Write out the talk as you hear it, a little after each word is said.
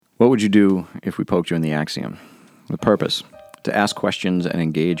What would you do if we poked you in the axiom? The purpose: to ask questions and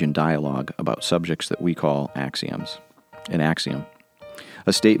engage in dialogue about subjects that we call axioms. An axiom: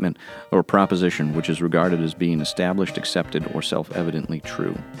 a statement or proposition which is regarded as being established, accepted, or self-evidently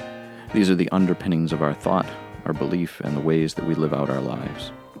true. These are the underpinnings of our thought, our belief, and the ways that we live out our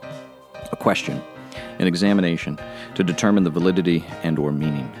lives. A question: an examination to determine the validity and or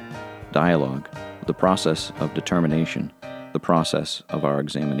meaning. Dialogue: the process of determination, the process of our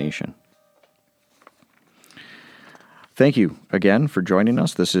examination. Thank you again for joining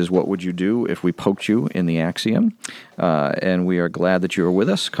us. This is What Would You Do If We Poked You in the Axiom? And we are glad that you are with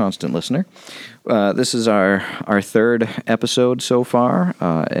us, constant listener. This is our third episode so far,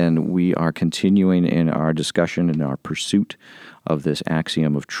 and we are continuing in our discussion and our pursuit of this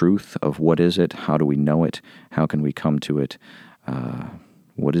axiom of truth, of what is it, how do we know it, how can we come to it,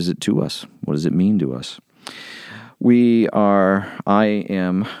 what is it to us, what does it mean to us. I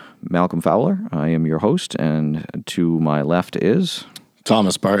am Malcolm Fowler. I am your host, and to my left is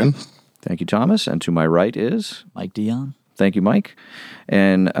Thomas Barton. Thank you, Thomas. And to my right is Mike Dion. Thank you, Mike.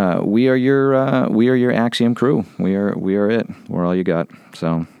 And we are your Axiom crew. We are it. We're all you got.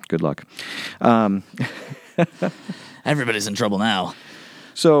 So good luck. Everybody's in trouble now.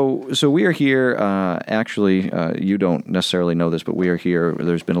 So we are here, actually, you don't necessarily know this, but we are here.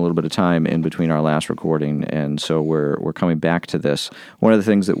 There's been a little bit of time in between our last recording, and so we're coming back to this. One of the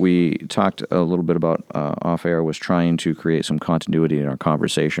things that we talked a little bit about off-air was trying to create some continuity in our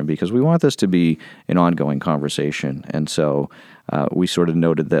conversation, because we want this to be an ongoing conversation, and so we sort of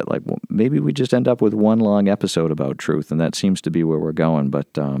noted that, like, well, maybe we just end up with one long episode about truth, and that seems to be where we're going.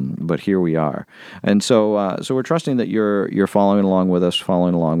 But here we are, and so we're trusting that you're following along with us,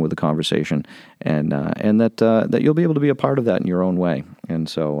 following along with the conversation, and that you'll be able to be a part of that in your own way. And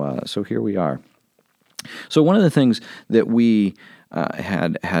so here we are. So one of the things that we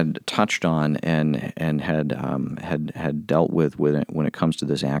had touched on and had dealt with when it comes to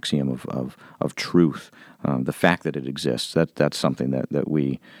this axiom of truth, the fact that it exists, that's something that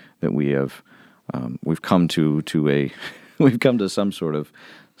we have we've come to we've come to some sort of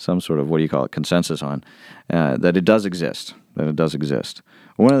what do you call it, consensus on, that it does exist.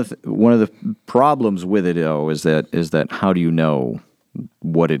 One of the problems with it, though, is that how do you know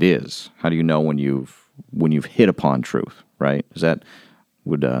what it is? How do you know when you've hit upon truth? Right? Is that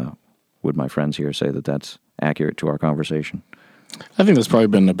would my friends here say that that's accurate to our conversation? I think that's probably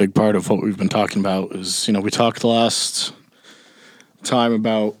been a big part of what we've been talking about. Is, we talked last time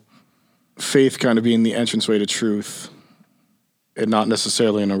about faith kind of being the entranceway to truth, and not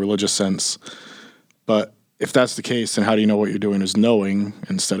necessarily in a religious sense. But if that's the case, then how do you know what you're doing is knowing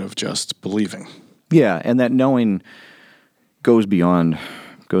instead of just believing? Yeah, and that knowing goes beyond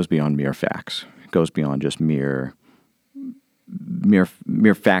mere facts. It goes beyond just mere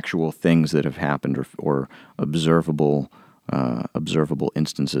factual things that have happened or observable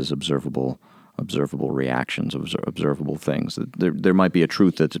instances, observable reactions, observable things. There might be a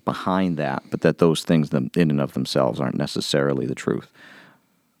truth that's behind that, but that those things in and of themselves aren't necessarily the truth.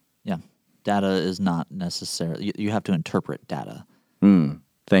 Yeah. Data is not necessarily... You have to interpret data.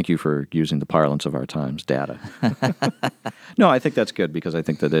 Thank you for using the parlance of our times, data. No, I think that's good, because I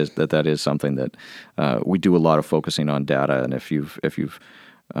think that is something that we do a lot of focusing on data, and if you've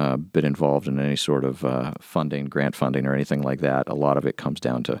been involved in any sort of grant funding or anything like that, a lot of it comes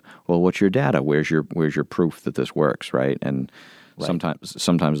down to, well, what's your data? Where's your proof that this works, right? And right.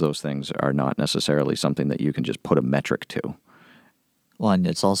 Sometimes those things are not necessarily something that you can just put a metric to. Well, and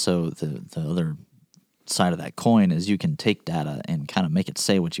it's also the other side of that coin is you can take data and kind of make it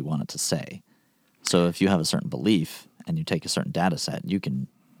say what you want it to say. So if you have a certain belief and you take a certain data set, you can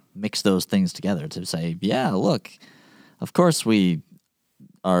mix those things together to say, yeah, look, of course we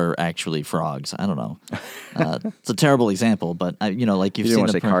are actually frogs. I don't know. It's a terrible example, but like you've seen. You didn't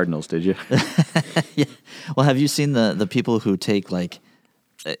want to say cardinals, did you? Yeah. Well, have you seen the people who take like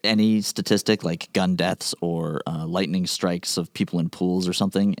any statistic like gun deaths or lightning strikes of people in pools or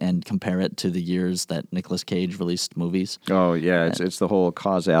something and compare it to the years that Nicolas Cage released movies? Oh, yeah. It's the whole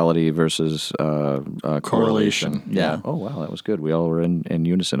causality versus correlation. Yeah. Oh, wow. That was good. We all were in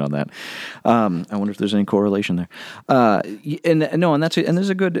unison on that. I wonder if there's any correlation there. And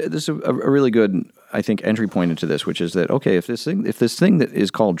there's a really good, I think, entry point into this, which is that, okay, if this thing that is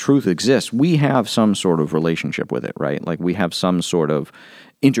called truth exists, we have some sort of relationship with it, right? Like we have some sort of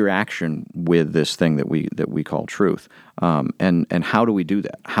interaction with this thing that we call truth. And how do we do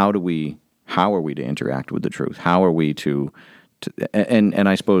that? How are we to interact with the truth? How are we to and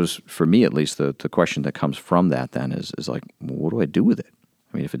I suppose for me at least the question that comes from that then is like, well, what do I do with it?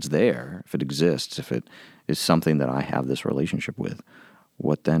 I mean, if it's there, if it exists, if it is something that I have this relationship with,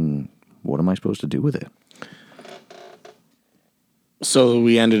 what am I supposed to do with it? So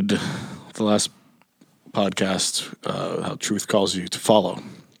we ended the last podcast, how truth calls you to follow,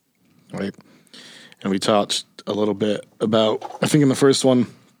 right? And we talked a little bit about, I think in the first one,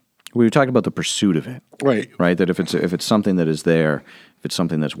 We were talking about the pursuit of it, right? right? That if it's something that is there, if it's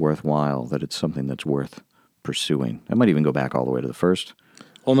something that's worthwhile, that it's something that's worth pursuing. I might even go back all the way to the first.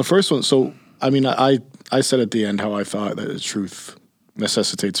 Well, in the first one, so I mean, I said at the end how I thought that the truth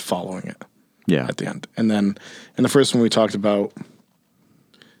necessitates following it. Yeah. At the end, and then in the first one we talked about,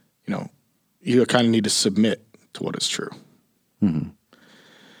 you kind of need to submit to what is true. Mm-hmm.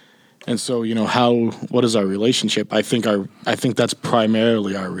 And so, what is our relationship? I think that's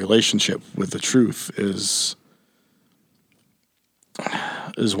primarily our relationship with the truth is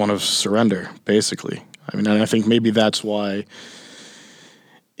one of surrender, basically. I mean, and I think maybe that's why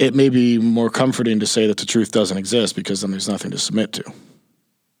it may be more comforting to say that the truth doesn't exist, because then there's nothing to submit to.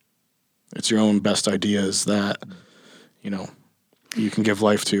 It's your own best ideas that, you can give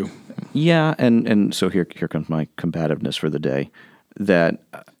life to. Yeah, and so here comes my combativeness for the day. That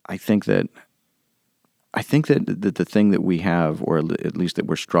I think that the thing that we have, or at least that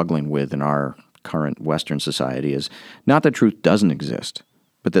we're struggling with in our current Western society, is not that truth doesn't exist,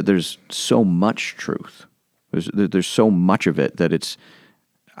 but that there's so much truth. There's so much of it that it's,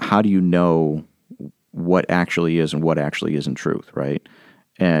 how do you know what actually is and what actually isn't truth, right?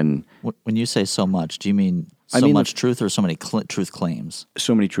 And When you say so much, do you mean much truth or so many truth claims?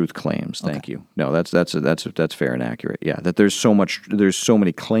 So many truth claims. Thank you. No, that's fair and accurate. Yeah, that there's so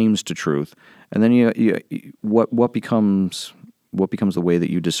many claims to truth, and then what becomes the way that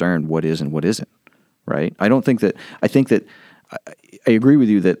you discern what is and what isn't, right? I think that I agree with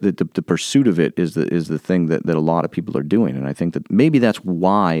you that the pursuit of it is the thing that a lot of people are doing, and I think that maybe that's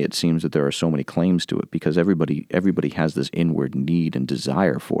why it seems that there are so many claims to it, because everybody has this inward need and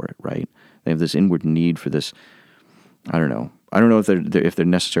desire for it, right? They have this inward need for this. I don't know if they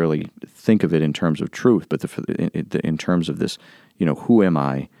necessarily think of it in terms of truth, but in terms of this, who am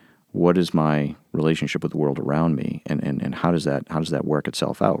I? What is my relationship with the world around me, and how does that work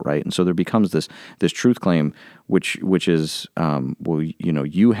itself out, right? And so there becomes this truth claim, which is,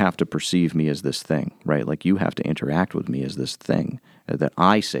 you have to perceive me as this thing, right? Like you have to interact with me as this thing that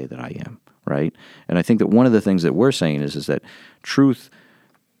I say that I am, right? And I think that one of the things that we're saying is that truth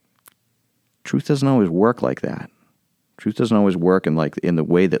doesn't always work like that. Truth doesn't always work in the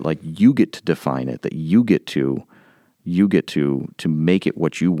way that you get to define it, that you get to make it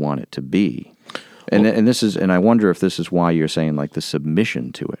what you want it to be. And I wonder if this is why you're saying the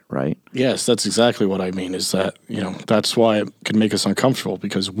submission to it, right? Yes, that's exactly what I mean, is that, that's why it can make us uncomfortable,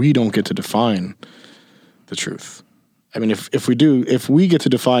 because we don't get to define the truth. I mean, if we get to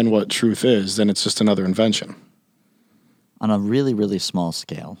define what truth is, then it's just another invention. On a really, really small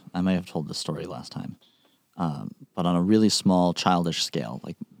scale, I may have told this story last time, but on a really small, childish scale,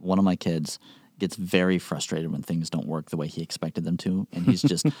 like one of my kids gets very frustrated when things don't work the way he expected them to, and he's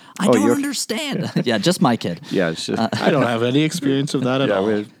just, I don't understand. Yeah, just my kid. Yeah, it's just, I don't have any experience of that at all.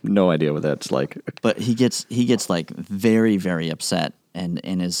 We have no idea what that's like. But he gets very, very upset and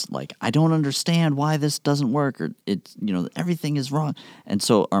is like, I don't understand why this doesn't work, or it's, everything is wrong. And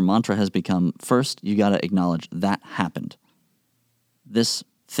so our mantra has become, first, you got to acknowledge that happened. This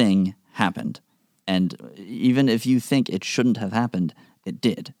thing happened. And even if you think it shouldn't have happened, it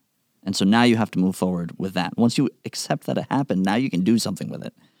did. And so now you have to move forward with that. Once you accept that it happened, now you can do something with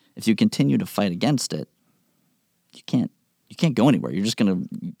it. If you continue to fight against it, you can't go anywhere. You're just going to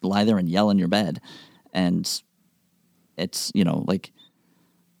lie there and yell in your bed. And it's,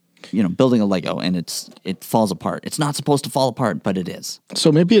 building a Lego, and it falls apart. It's not supposed to fall apart, but it is.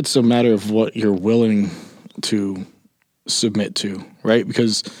 So maybe it's a matter of what you're willing to submit to, right?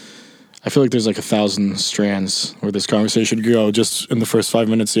 Because I feel like there's 1,000 strands where this conversation could go just in the first 5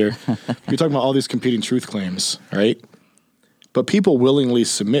 minutes here. You're talking about all these competing truth claims, right? But people willingly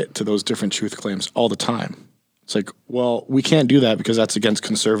submit to those different truth claims all the time. It's like, well, we can't do that because that's against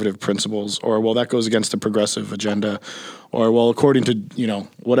conservative principles, or, well, that goes against a progressive agenda, or, well, according to,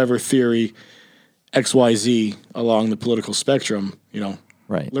 whatever theory XYZ along the political spectrum,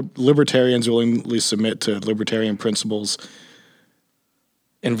 Right. Libertarians willingly submit to libertarian principles,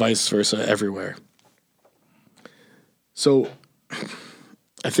 and vice versa everywhere. So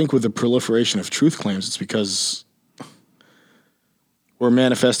I think with the proliferation of truth claims, it's because we're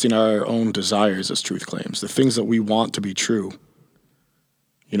manifesting our own desires as truth claims, the things that we want to be true.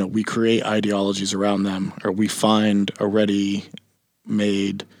 We create ideologies around them, or we find a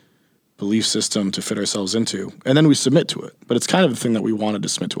ready-made belief system to fit ourselves into, and then we submit to it. But it's kind of the thing that we wanted to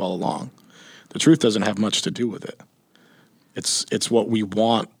submit to all along. The truth doesn't have much to do with it. It's what we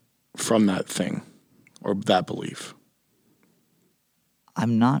want from that thing or that belief.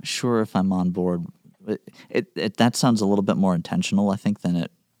 I'm not sure if I'm on board. That sounds a little bit more intentional, I think, than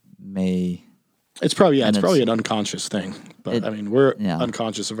it may. It's probably And it's probably it's- an unconscious thing, but It- I mean we're yeah.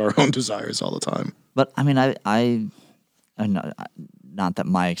 unconscious of our own desires all the time. But I mean, not that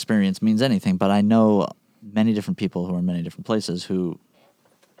my experience means anything, but I know many different people who are in many different places who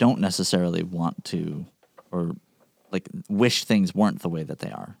don't necessarily want to, or like wish things weren't the way that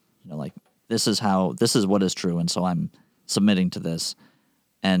they are. You know, like this is what is true, and so I'm submitting to this,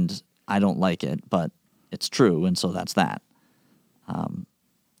 and I don't like it, but it's true, and so that's that.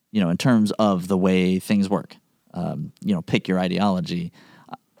 In terms of the way things work, pick your ideology.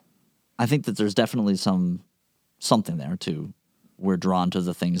 I think that there's definitely something there too. We're drawn to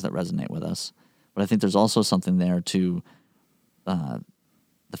the things that resonate with us, but I think there's also something there to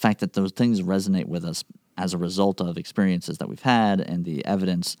the fact that those things resonate with us as a result of experiences that we've had and the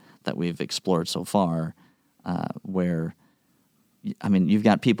evidence that we've explored so far. Where, I mean, you've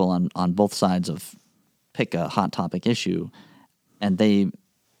got people on both sides of pick a hot topic issue, and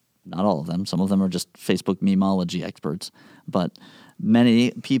not all of them, some of them are just Facebook memeology experts, but many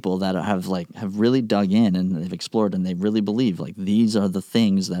people that have really dug in and they've explored and they really believe like these are the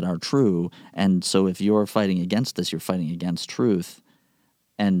things that are true. And so if you're fighting against this, you're fighting against truth.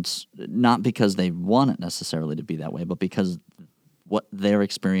 And not because they want it necessarily to be that way, but because what their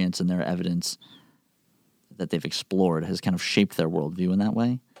experience and their evidence that they've explored has kind of shaped their worldview in that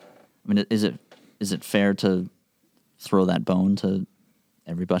way. I mean, is it fair to throw that bone to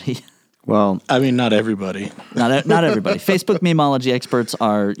everybody? Well, I mean, not everybody. Not everybody. Facebook memeology experts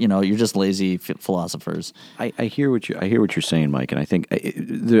are, you're just lazy philosophers. I hear what you're saying, Mike, and I think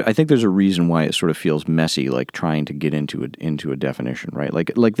there's a reason why it sort of feels messy, like trying to get into a definition, right?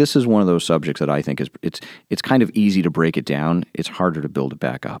 Like this is one of those subjects that I think it's kind of easy to break it down. It's harder to build it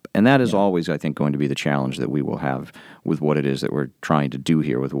back up, and that is always, I think, going to be the challenge that we will have with what it is that we're trying to do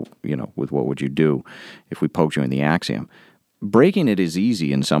here. With what would you do if we poked you in the axiom? Breaking it is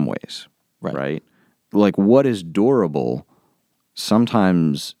easy in some ways. Right? Like what is durable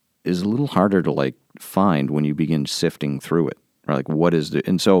sometimes is a little harder to like find when you begin sifting through it. Right? Like what is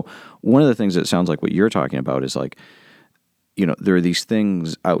and so one of the things that sounds like what you're talking about is like, there are these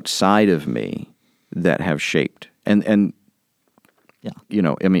things outside of me that have shaped. And yeah.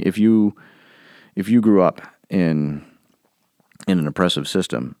 I mean if you grew up in an oppressive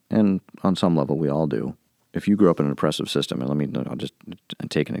system, and on some level we all do. If you grew up in an oppressive system, and I'll just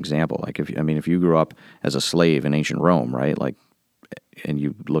take an example. Like if you grew up as a slave in ancient Rome, right? Like, and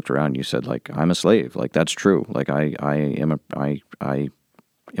you looked around and you said, like, I'm a slave. Like that's true. Like I am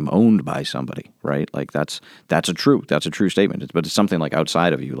owned by somebody, right? Like that's a true statement. But it's something like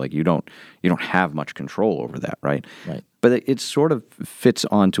outside of you. Like you don't have much control over that, right? Right. But it sort of fits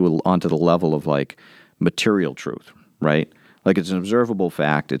onto the level of like material truth, right? Like it's an observable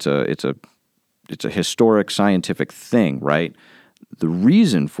fact. It's a historic scientific thing, right? The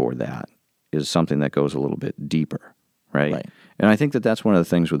reason for that is something that goes a little bit deeper, right? And I think that that's one of the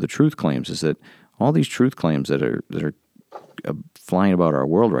things with the truth claims is that all these truth claims that are flying about our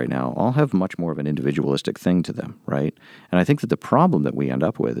world right now all have much more of an individualistic thing to them, right? And I think that the problem that we end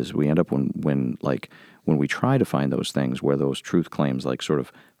up with is we end up when we try to find those things where those truth claims like sort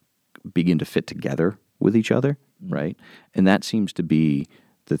of begin to fit together with each other, right? And that seems to be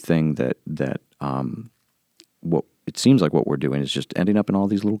the thing that what it seems like what we're doing is just ending up in all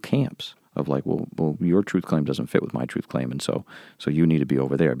these little camps of like, well, your truth claim doesn't fit with my truth claim, and so you need to be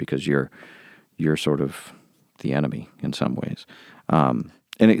over there because you're sort of the enemy in some ways.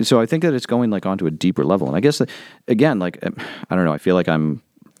 So I think that it's going like onto a deeper level, and I guess that, again, like I don't know, I feel like I'm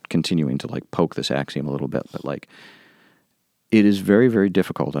continuing to like poke this axiom a little bit, but like it is very, very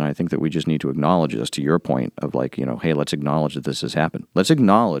difficult, and I think that we just need to acknowledge this. To your point of like, hey, let's acknowledge that this has happened. Let's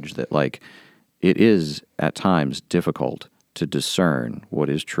acknowledge that like it is at times difficult to discern what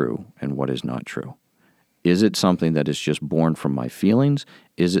is true and what is not true. Is it something that is just born from my feelings?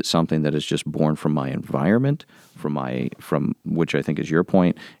 Is it something that is just born from my environment, from which I think is your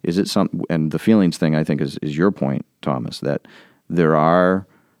point? Is it and the feelings thing I think is your point, Thomas, that there are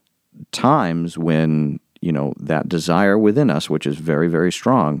times when that desire within us, which is very, very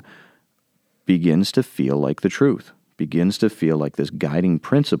strong, begins to feel like the truth, begins to feel like this guiding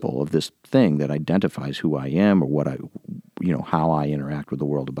principle of this thing that identifies who I am or what how I interact with the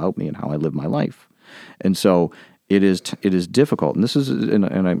world about me and how I live my life. And so it is difficult. And this is,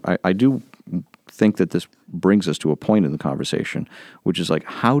 and I do think that this brings us to a point in the conversation, which is like,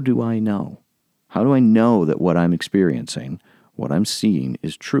 how do I know? How do I know that what I'm experiencing, what I'm seeing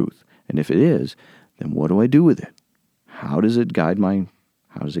is truth? And if it is, then what do I do with it? how does it guide my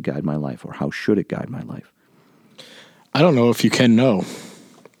life, or how should it guide my life? I don't know if you can know.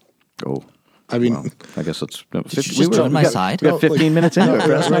 Oh, I mean, well, I guess let's. you just join my side? We got 15 minutes into it.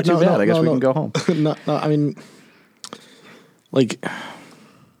 That's not too bad. I guess we no. can go home. no, I mean, like,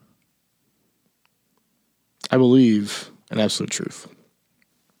 I believe in absolute truth.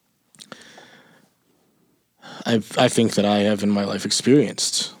 I think that I have in my life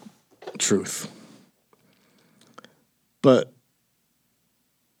experienced truth. But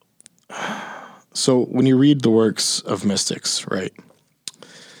so when you read the works of mystics, right?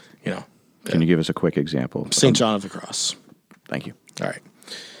 You know, Can you give us a quick example? St. John of the Cross. Thank you. All right.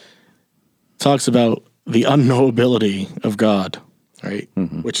 Talks about the unknowability of God, right?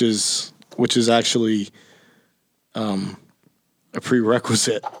 Mm-hmm. Which is actually a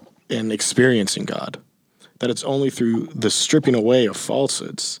prerequisite in experiencing God. That it's only through the stripping away of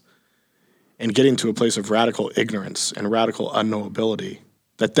falsehoods and getting to a place of radical ignorance and radical unknowability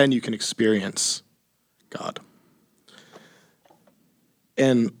that then you can experience God.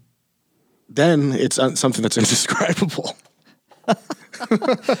 And then it's something that's indescribable.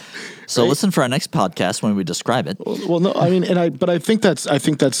 So listen for our next podcast when we describe it. Well, no, I mean, but I think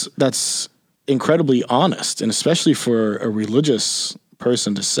that's incredibly honest, and especially for a religious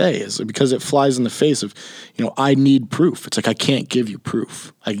person to say, is because it flies in the face of, I need proof. It's like, I can't give you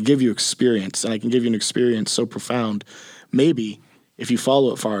proof. I can give you experience, and I can give you an experience so profound, maybe if you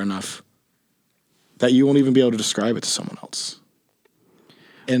follow it far enough, that you won't even be able to describe it to someone else.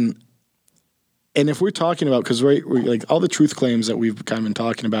 And if we're talking about, because we're like all the truth claims that we've kind of been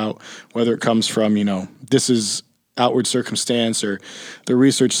talking about, whether it comes from, this is outward circumstance or the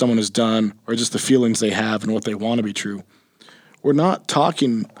research someone has done or just the feelings they have and what they want to be true, we're not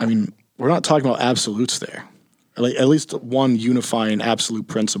talking about absolutes there. Like at least one unifying absolute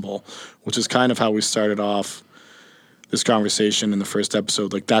principle, which is kind of how we started off this conversation in the first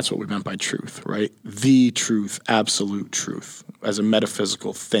episode. Like that's what we meant by truth, right? The truth, absolute truth, as a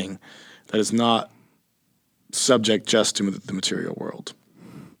metaphysical thing that is not subject just to the material world.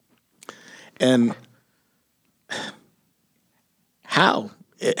 And how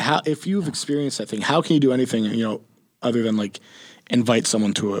if you've experienced that thing, how can you do anything, other than like invite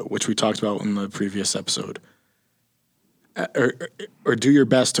someone to it, which we talked about in the previous episode, or do your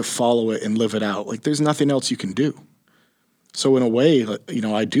best to follow it and live it out? Like there's nothing else you can do. So in a way,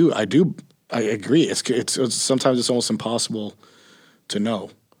 I agree. It's sometimes it's almost impossible to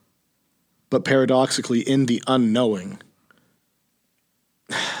know. But paradoxically, in the unknowing,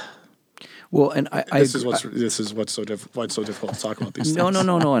 well, and this is what's so difficult to talk about these things. No,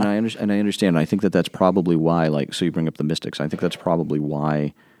 and I understand. I think that's probably why. Like, so you bring up the mystics. I think that's probably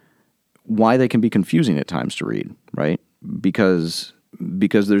why they can be confusing at times to read, right? Because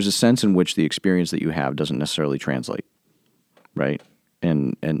there's a sense in which the experience that you have doesn't necessarily translate, right?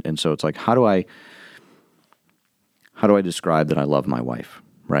 And so it's like, how do I describe that I love my wife,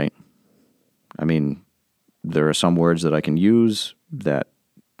 right? I mean, there are some words that I can use that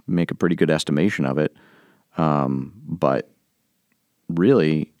make a pretty good estimation of it, but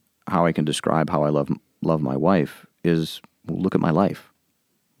really, how I can describe how I love my wife is, look at my life.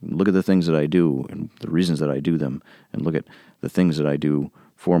 Look at the things that I do and the reasons that I do them, and look at the things that I do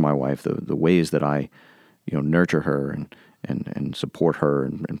for my wife, the ways that I, nurture her and support her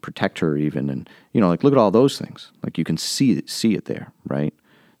and protect her even, and like look at all those things. Like you can see it there, right?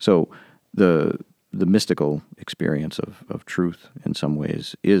 So the mystical experience of truth in some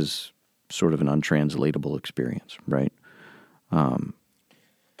ways is sort of an untranslatable experience, right? And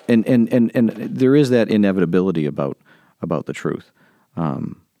there is that inevitability about the truth.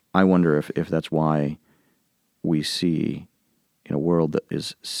 I wonder if that's why we see in a world that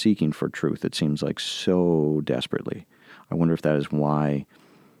is seeking for truth, it seems like so desperately. I wonder if that is why,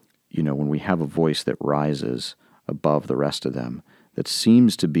 when we have a voice that rises above the rest of them, that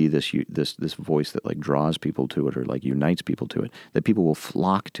seems to be this voice that like draws people to it or like unites people to it, that people will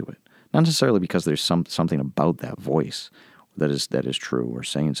flock to it. Not necessarily because there's something about that voice that is true or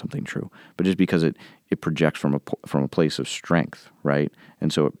saying something true, but just because it projects from a place of strength, right?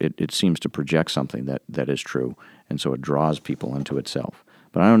 And so it seems to project something that is true, and so it draws people into itself.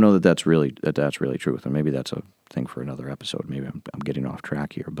 But I don't know that's really truth, and maybe that's a thing for another episode. Maybe I'm getting off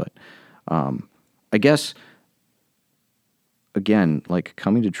track here, but I guess again, like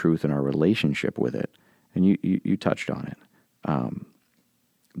coming to truth in our relationship with it, and you touched on it.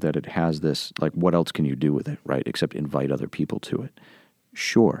 That it has this, like, what else can you do with it, right? Except invite other people to it.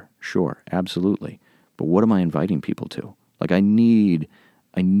 Sure, absolutely. But what am I inviting people to? Like, I need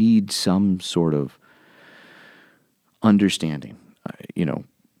some sort of understanding.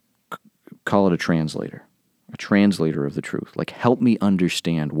 Call it a translator, a translator of the truth. Like, help me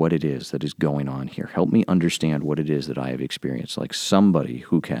understand what it is that is going on here. Help me understand what it is that I have experienced. Like somebody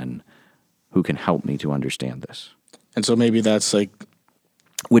who can help me to understand this. And so maybe that's like,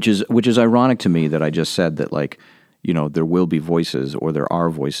 which is ironic to me that I just said that, like, you know, there will be voices, or there are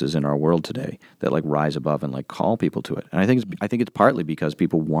voices in our world today that like rise above and like call people to it. And I think it's partly because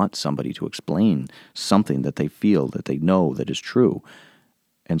people want somebody to explain something that they feel, that they know that is true.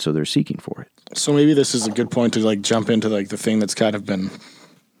 And so they're seeking for it. so maybe this is a good point to like jump into like the thing that's kind of been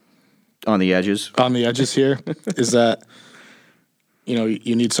On the edges. Here is that, you know,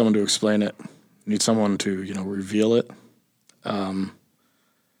 you need someone to explain it. You need someone to, you know, reveal it.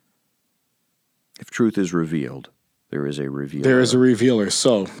 If truth is revealed, there is a revealer. There is a revealer.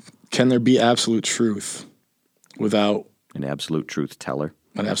 So can there be absolute truth without an absolute truth teller?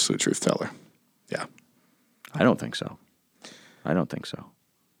 An absolute truth teller. Yeah. I don't think so. I don't think so.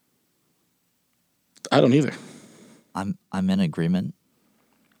 I don't either. I'm in agreement,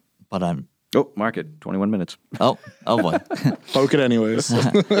 but I'm. Oh, mark it. 21 minutes. Oh boy. Poke it anyways.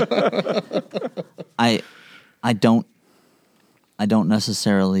 I don't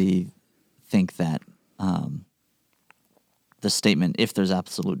necessarily think that the statement if there's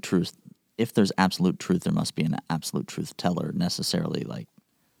absolute truth, there must be an absolute truth teller necessarily like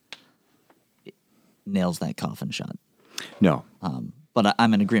nails that coffin shut. No. But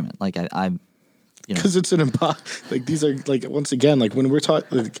I'm in agreement. Like I because it's an like these are like once again like when we're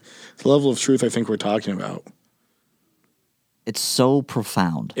talking like, the level of truth I think we're talking about. It's so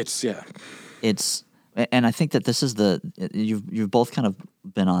profound. It's and I think that this is you've both kind of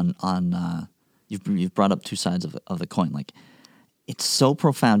been on you've brought up two sides of the coin. Like it's so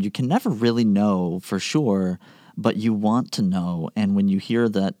profound, you can never really know for sure, but you want to know. And when you hear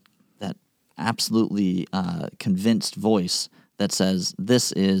that absolutely convinced voice that says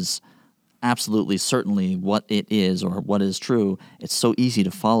this is absolutely certainly what it is or what is true, it's so easy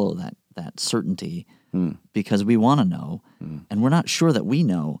to follow that certainty because we want to know, and we're not sure that we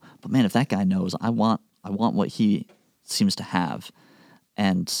know. But man, if that guy knows, I want what he seems to have.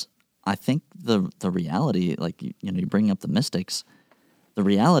 And I think the reality, like you bring up the mystics, the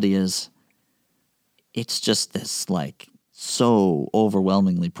reality is it's just this like so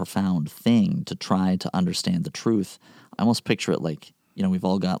overwhelmingly profound thing to try to understand the truth. I almost picture it like, we've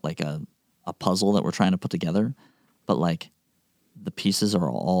all got like a puzzle that we're trying to put together, but like the pieces are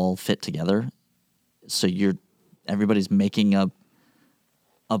all fit together. So everybody's making a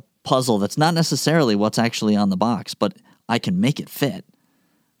puzzle that's not necessarily what's actually on the box, but I can make it fit.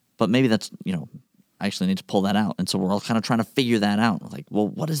 But maybe that's, I actually need to pull that out. And so we're all kind of trying to figure that out. Like, well,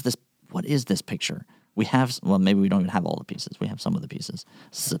 what is this? What is this picture? Maybe we don't even have all the pieces. We have some of the pieces.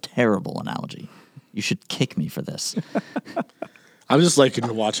 This is a terrible analogy. You should kick me for this. I'm just liking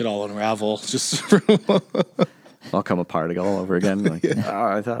to watch it all unravel. Just I'll come apart all over again. Like,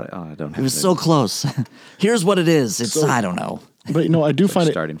 I don't have it was so close. Here's what it is. I don't know. But I do find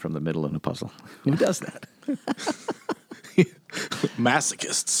starting from the middle in a puzzle. Who does that?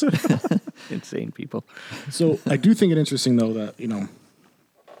 Masochists. Insane people. So I do think it interesting though that,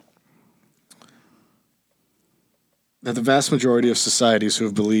 that the vast majority of societies who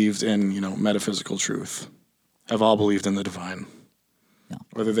have believed in, metaphysical truth have all believed in the divine. Yeah.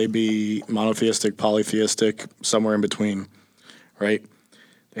 Whether they be monotheistic, polytheistic, somewhere in between, right?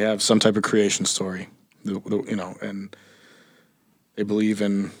 They have some type of creation story, and they believe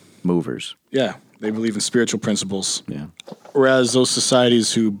in movers. Yeah, they believe in spiritual principles. Yeah. Whereas those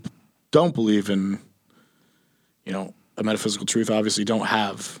societies who don't believe in, a metaphysical truth obviously don't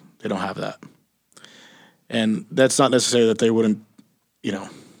have that. And that's not necessarily that they wouldn't, well,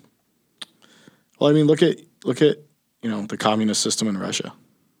 I mean, look at the communist system in Russia,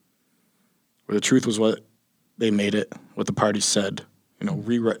 where the truth was what they made it, what the party said,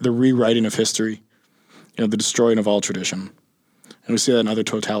 the rewriting of history, the destroying of all tradition. And we see that in other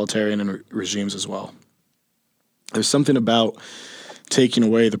totalitarian regimes as well. There's something about taking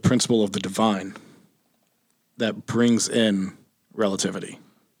away the principle of the divine that brings in relativity.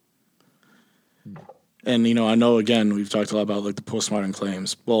 And, I know, again, we've talked a lot about like the postmodern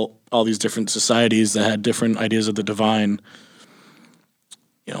claims. Well, all these different societies that had different ideas of the divine,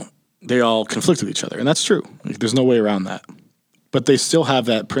 they all conflict with each other. And that's true. Like, there's no way around that. But they still have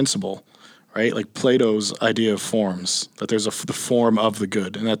that principle, right? Like Plato's idea of forms, that there's the form of the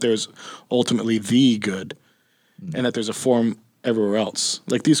good, and that there's ultimately the good, and that there's a form everywhere else.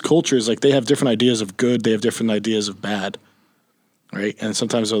 Like these cultures, like they have different ideas of good, they have different ideas of bad, right? And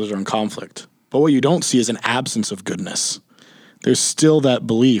sometimes those are in conflict. But what you don't see is an absence of goodness. There's still that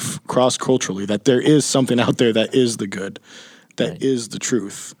belief cross-culturally that there is something out there that is the good, that is the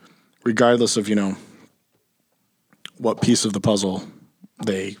truth, regardless of, what piece of the puzzle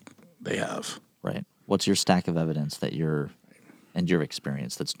they have. Right. What's your stack of evidence that and your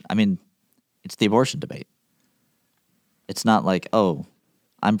experience? It's the abortion debate. It's not like, oh,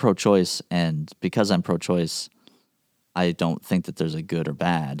 I'm pro-choice, and because I'm pro-choice, I don't think that there's a good or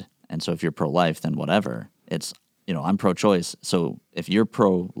bad. And so if you're pro-life, then whatever. It's, I'm pro-choice. So if you're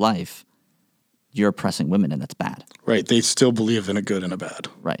pro-life, you're oppressing women, and that's bad. Right. They still believe in a good and a bad.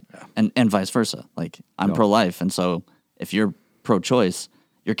 Right. Yeah. And vice versa. Like, I'm pro-life, and so if you're pro-choice,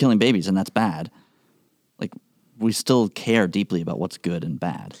 you're killing babies, and that's bad. Like, we still care deeply about what's good and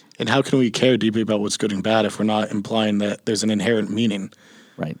bad. And how can we care deeply about what's good and bad if we're not implying that there's an inherent meaning?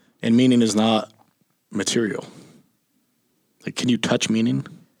 Right. And meaning is not material. Like, can you touch meaning?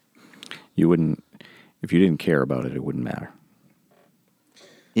 You wouldn't, if you didn't care about it, it wouldn't matter.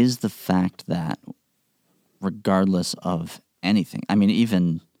 Is the fact that regardless of anything,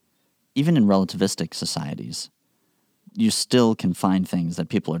 even in relativistic societies, you still can find things that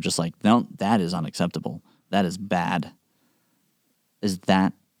people are just like, no, that is unacceptable. That is bad. Is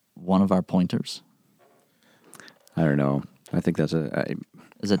that one of our pointers? I don't know. I think that's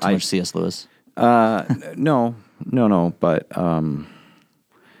Is that too much C.S. Lewis? No. But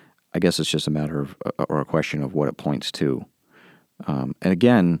I guess it's just a matter of, or a question of what it points to. And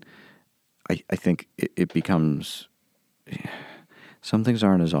again, I think it becomes, some things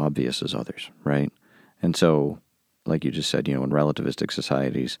aren't as obvious as others, right? And so, like you just said, in relativistic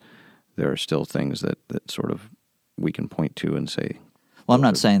societies, there are still things that sort of we can point to and say. Well, I'm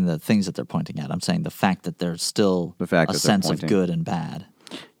not saying the things that they're pointing at. I'm saying the fact that there's still a sense of good and bad.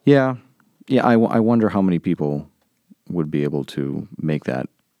 Yeah. I wonder how many people would be able to make that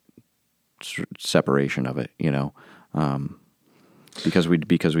separation of it, because we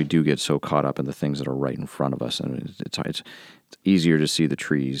do get so caught up in the things that are right in front of us, and it's easier to see the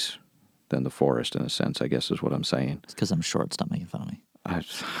trees than the forest in a sense, I guess is what I'm saying. It's because I'm short. Stop making fun of me.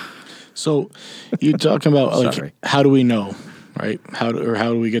 So you're talking about Sorry. How do we know, right? How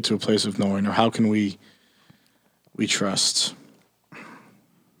do we get to a place of knowing, or how can we trust?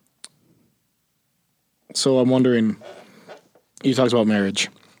 So I'm wondering, you talked about marriage.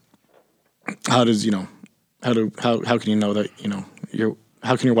 How does, how can you know that,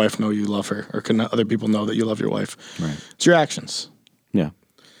 how can your wife know you love her, or can other people know that you love your wife? Right. It's your actions. Yeah.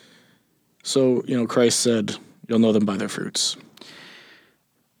 So, Christ said, you'll know them by their fruits.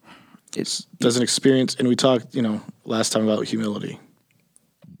 Does an experience, and we talked, last time about humility.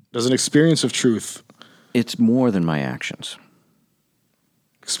 Does an experience of truth? It's more than my actions.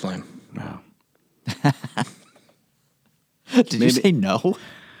 Explain. Wow. Did you say no?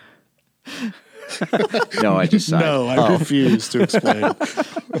 No, I just sighed. No, I refuse to explain.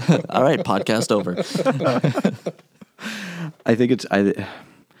 All right, podcast over. I think it's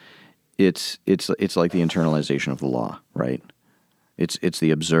like the internalization of the law, right? It's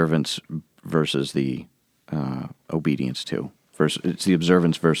the observance versus the obedience to. It's the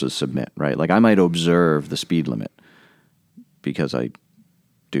observance versus submit, right? Like I might observe the speed limit because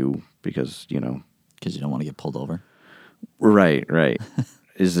because you don't want to get pulled over. Right.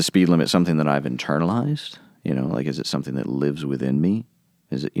 Is the speed limit something that I've internalized? Like is it something that lives within me?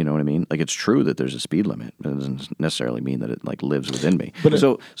 Is it, you know what I mean? Like it's true that there's a speed limit, but it doesn't necessarily mean that it like lives within me. But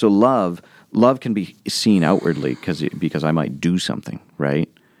so love can be seen outwardly because I might do something, right?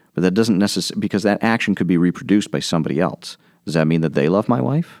 But that doesn't necessarily, because that action could be reproduced by somebody else. Does that mean that they love my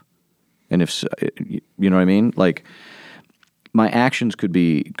wife? And if so, you know what I mean? Like my actions could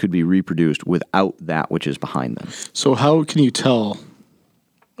be reproduced without that which is behind them. So how can you tell?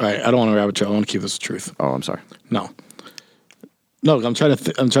 All right, I don't want to rabbit trail. I want to keep this the truth. Oh, I'm sorry. No, I'm trying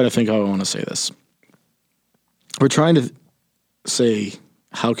to think how I want to say this. We're trying to say,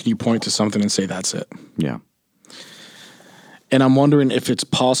 how can you point to something and say that's it? Yeah. And I'm wondering if it's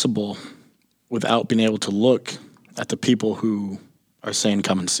possible without being able to look at the people who are saying,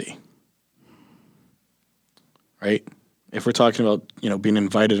 come and see. Right? If we're talking about, being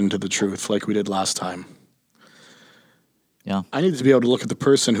invited into the truth like we did last time. Yeah. I need to be able to look at the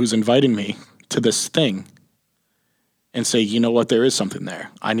person who's inviting me to this thing and say, you know what, there is something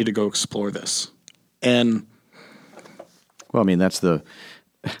there. I need to go explore this. And well, I mean, that's the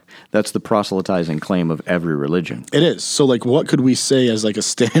proselytizing claim of every religion. It is. So like what could we say as like a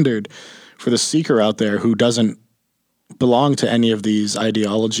standard for the seeker out there who doesn't belong to any of these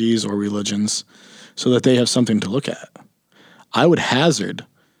ideologies or religions so that they have something to look at? I would hazard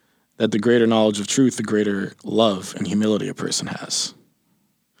that the greater knowledge of truth, the greater love and humility a person has.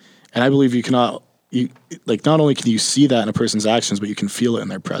 And I believe not only can you see that in a person's actions, but you can feel it in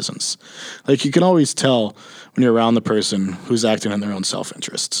their presence. Like you can always tell when you're around the person who's acting in their own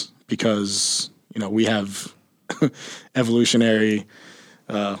self-interests because, we have evolutionary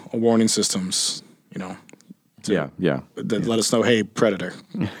warning systems, Yeah. that let us know, hey, predator.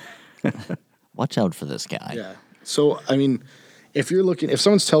 Watch out for this guy. Yeah. So, I mean, if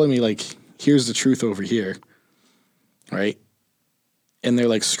someone's telling me, like, here's the truth over here, right? And they're,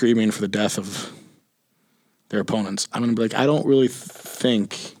 like, screaming for the death of their opponents, I'm going to be like, I don't really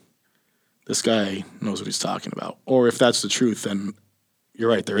think this guy knows what he's talking about. Or if that's the truth, then you're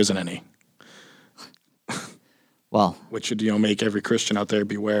right, there isn't any. Well, Which should, make every Christian out there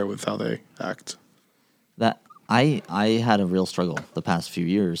beware with how they act. that I had a real struggle the past few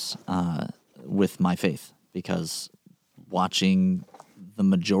years with my faith, because watching the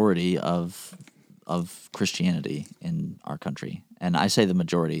majority of Christianity in our country, and I say the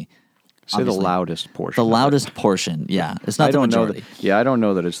majority, Say the obviously, loudest portion. the loudest portion. Yeah, it's not I the don't know. majority. I don't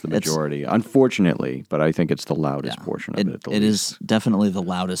know that it's the majority, unfortunately, but I think it's the loudest portion of it. At the It least. is definitely the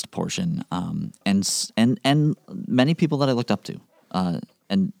loudest portion, and many people that I looked up to,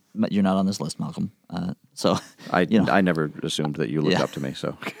 and you're not on this list, Malcolm. So I never assumed that you looked up to me.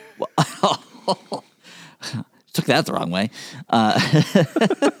 So took that the wrong way.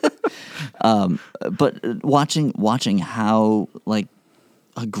 But watching how, like,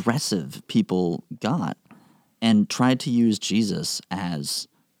 aggressive people got and tried to use Jesus as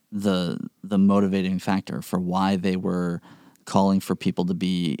the motivating factor for why they were calling for people to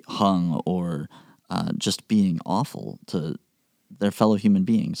be hung, or just being awful to their fellow human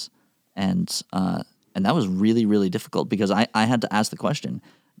beings. And that was really, really difficult, because I had to ask the question,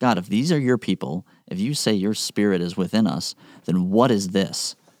 God, if these are your people, if you say your spirit is within us, then what is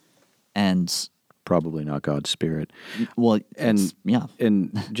this? And probably not God's spirit. well, And yeah,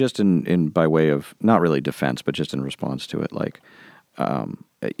 and just in by way of not really defense, but just in response to it, like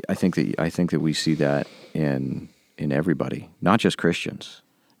I think that we see that in everybody, not just Christians.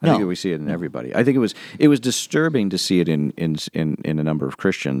 I think that we see it in everybody. I think it was disturbing to see it in a number of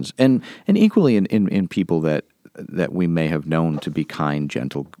Christians, and equally in people that we may have known to be kind,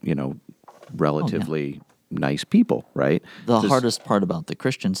 gentle, relatively nice people, right? the hardest part about the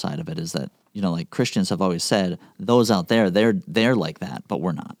Christian side of it is that, like, Christians have always said, those out there, they're like that, but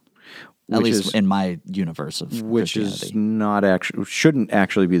we're not. At least in my universe of which Christianity. is not actually, shouldn't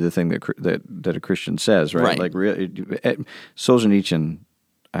actually be the thing that a Christian says, right? Like, Solzhenitsyn,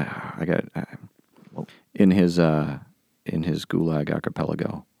 in his Gulag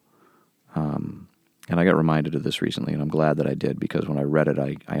Archipelago, and I got reminded of this recently, and I'm glad that I did, because when I read it,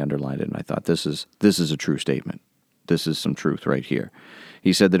 I underlined it, and I thought, this is a true statement. This is some truth right here.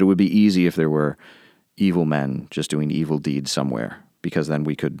 He said that it would be easy if there were evil men just doing evil deeds somewhere, because then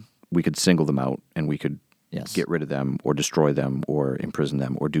we could single them out, and we could get rid of them, or destroy them, or imprison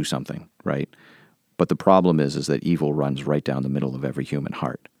them, or do something, right? But the problem is that evil runs right down the middle of every human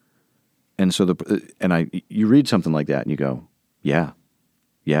heart. And so you read something like that and you go, yeah,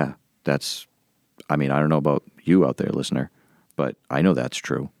 that's, I don't know about you out there, listener, but I know that's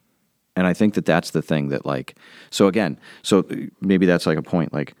true. And I think that that's the thing that, like, so maybe that's like a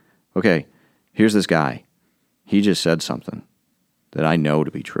point, like, okay, here's this guy. He just said something that I know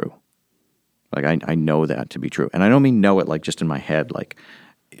to be true. Like, I know that to be true. And I don't mean know it like just in my head, like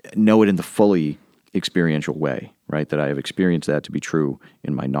know it in the fully experiential way, right? That I have experienced that to be true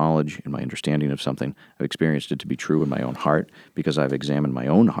in my knowledge, in my understanding of something. I've experienced it to be true in my own heart, because I've examined my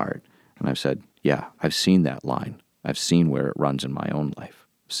own heart and I've said, yeah, I've seen that line. I've seen where it runs in my own life.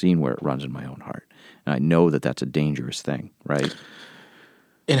 I've seen where it runs in my own heart. And I know that that's a dangerous thing, right?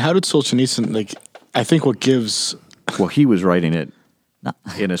 And how did Solzhenitsyn, like, I think what gives... Well, he was writing it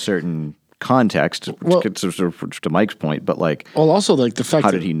in a certain context, to Mike's point, but, like... Well, also, like, the fact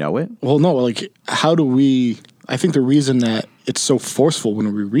how did he know it? Well, no, like, how do we... I think the reason that it's so forceful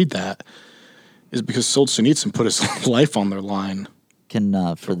when we read that is because Solzhenitsyn put his life on their line.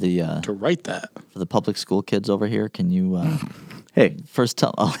 Can for the to write that, for the public school kids over here, can you hey, first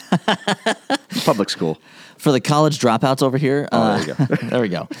tell public school for the college dropouts over here? There you go. There we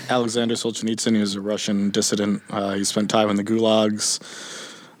go. Alexander Solzhenitsyn, he was a Russian dissident. He spent time in the gulags.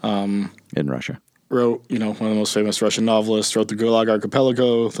 In Russia, wrote, one of the most famous Russian novelists. Wrote the Gulag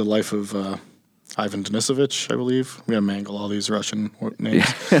Archipelago, the life of Ivan Denisovich, I believe. We gotta mangle all these Russian names.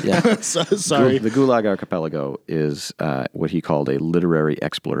 Yeah. Sorry. The Gulag Archipelago is what he called a literary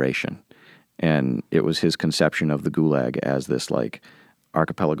exploration. And it was his conception of the Gulag as this, like,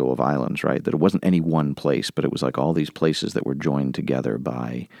 archipelago of islands, right? That it wasn't any one place, but it was like all these places that were joined together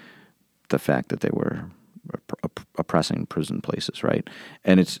by the fact that they were oppressing prison places, right?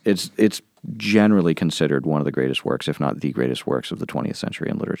 And it's generally considered one of the greatest works, if not the greatest works of the 20th century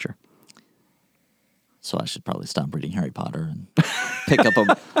in literature. So I should probably stop reading Harry Potter and pick up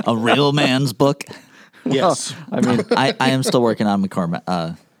a real man's book. Yes. I mean, I am still working on Cormac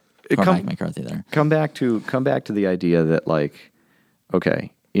come- McCarthy there. come back to the idea that, like,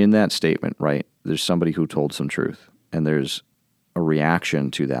 okay, in that statement, right, there's somebody who told some truth, and there's a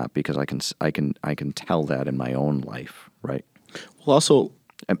reaction to that because I can tell that in my own life, right? Well, also,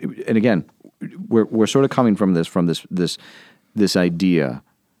 And again, we're sort of coming from this idea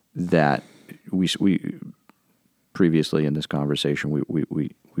that we previously in this conversation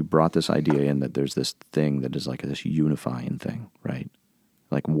we brought this idea in that there's this thing that is like this unifying thing, right?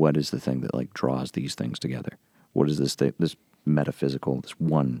 Like, what is the thing that, like, draws these things together? What is this thing, this metaphysical, this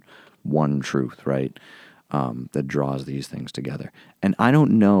one truth, right? That draws these things together. And I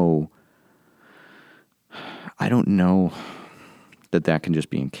don't know that can just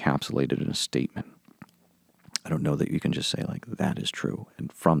be encapsulated in a statement. I don't know that you can just say, like, that is true,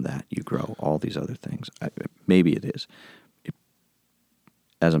 and from that you grow all these other things. Maybe it is.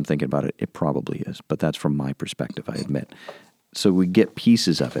 As I'm thinking about it, it probably is, but that's from my perspective, I admit. So we get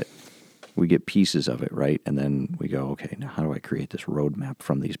pieces of it. Right? And then we go, okay, now how do I create this roadmap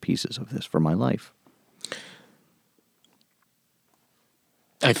from these pieces of this for my life?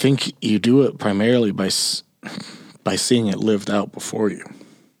 I think you do it primarily by seeing it lived out before you,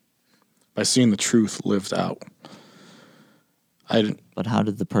 by seeing the truth lived out. But how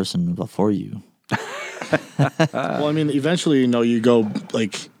did the person before you? Well, I mean, eventually, you go,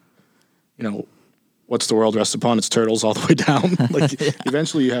 like, what's the world rest upon? Its turtles all the way down. Like,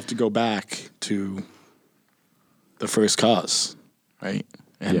 eventually you have to go back to the first cause, right?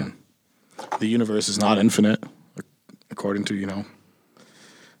 And the universe is not infinite, according to,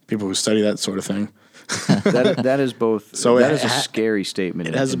 people who study that sort of thing. that is both. So that is a scary statement.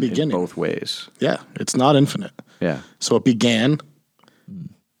 It has a beginning. in both ways. Yeah, it's not infinite. Yeah. So it began,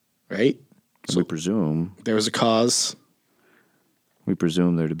 right? So we presume there was a cause. We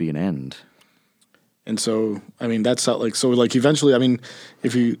presume there to be an end. And so, I mean, that's how, like, so, like, eventually, I mean,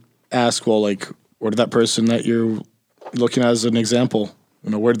 if you ask, well, like, where did that person that you're looking at as an example,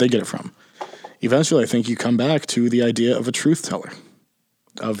 where did they get it from? Eventually, I think you come back to the idea of a truth teller,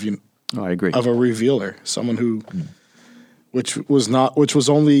 I agree. Of a revealer, someone who, which was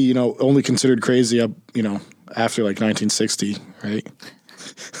only, only considered crazy up, after like 1960, right?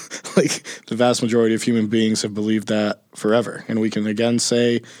 Like, the vast majority of human beings have believed that forever. And we can again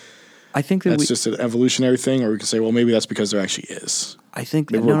say, I think that that's just an evolutionary thing, or we can say, well, maybe that's because there actually is. I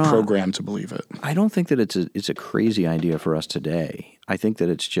think maybe we're programmed to believe it. I don't think that it's a crazy idea for us today. I think that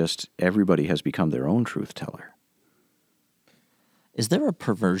it's just everybody has become their own truth teller. Is there a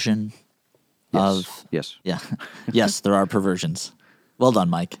perversion of... Yes. Yeah. Yes, there are perversions. Well done,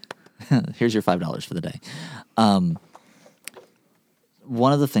 Mike. Here's your $5 for the day.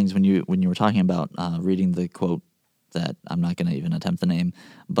 One of the things when you were talking about reading the quote that I'm not going to even attempt the name,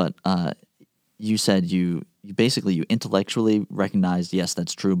 but you said you basically intellectually recognized, yes,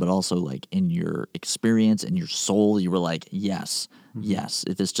 that's true, but also, like, in your experience, in your soul, you were like, yes, yes,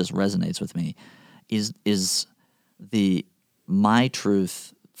 this just resonates with me. Is the my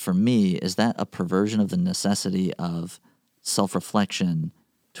truth for me, is that a perversion of the necessity of self-reflection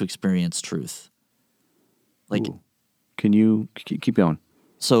to experience truth? Like, Ooh. Can you keep going?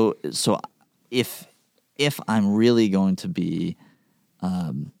 So if I'm really going to be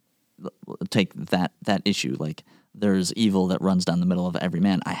take that issue, like, there's evil that runs down the middle of every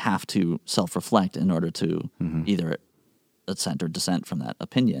man, I have to self-reflect in order to either assent or dissent from that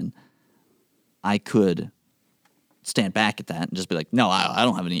opinion. I could stand back at that and just be like, no, I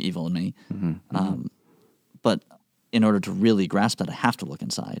don't have any evil in me. But in order to really grasp that, I have to look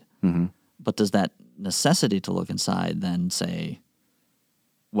inside. But does that necessity to look inside then say,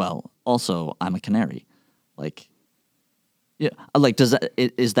 well, also I'm a canary? Like, yeah, like, is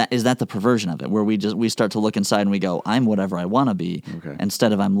that the perversion of it, where we start to look inside and we go, I'm whatever I want to be,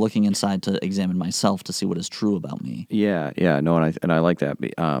 instead of I'm looking inside to examine myself to see what is true about me. Yeah, no, and I like that.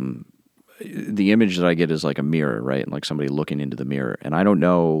 The image that I get is like a mirror, right? And like somebody looking into the mirror. And I don't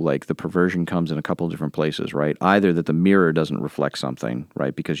know, like, the perversion comes in a couple of different places, right? Either that the mirror doesn't reflect something,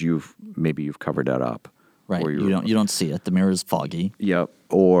 right? Because you've covered that up. Right. You don't see it. The mirror is foggy. Yep.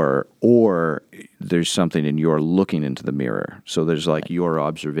 Or there's something and you're looking into the mirror. So there's like your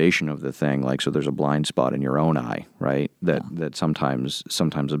observation of the thing. Like, so there's a blind spot in your own eye, right? That sometimes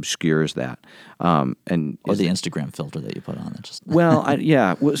obscures that. Or the Instagram filter that you put on. That just Well,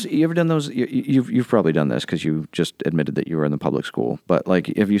 so you ever done those? You've probably done this because you just admitted that you were in the public school. But like,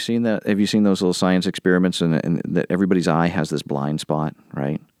 have you seen that? Have you seen those little science experiments and that everybody's eye has this blind spot,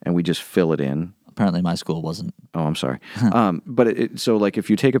 right? And we just fill it in. Apparently, my school wasn't. Oh, I'm sorry. But so like, if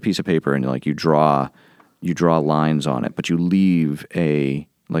you take a piece of paper and like you draw lines on it, but you leave a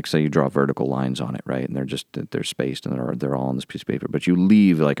like say you draw vertical lines on it, right? And they're spaced and they're all on this piece of paper, but you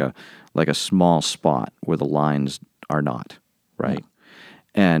leave like a small spot where the lines are not, right? Yeah.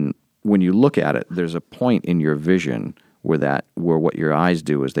 And when you look at it, there's a point in your vision where what your eyes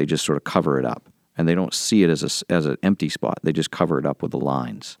do is they just sort of cover it up, and they don't see it as an empty spot. They just cover it up with the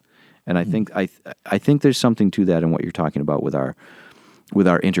lines. And I think I think there's something to that in what you're talking about with our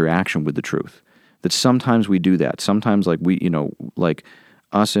interaction with the truth. That sometimes we do that. Sometimes like like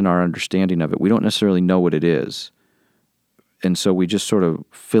us in our understanding of it, we don't necessarily know what it is. And so we just sort of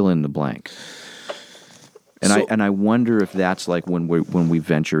fill in the blank. And I wonder if that's like when we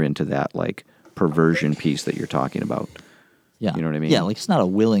venture into that like perversion piece that you're talking about. Yeah. You know what I mean? Yeah, like it's not a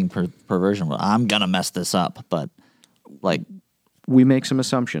willing perversion. Well, I'm going to mess this up, but like we make some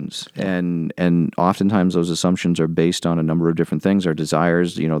assumptions, and oftentimes those assumptions are based on a number of different things, our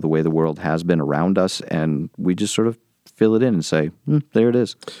desires, the way the world has been around us, and we just sort of fill it in and say, there it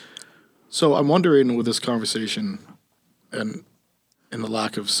is. So I'm wondering with this conversation and the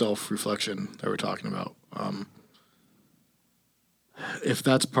lack of self-reflection that we're talking about, if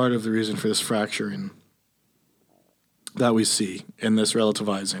that's part of the reason for this fracturing that we see in this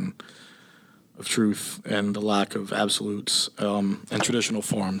relativizing of truth and the lack of absolutes and traditional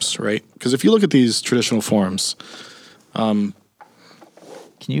forms, right? Because if you look at these traditional forms, can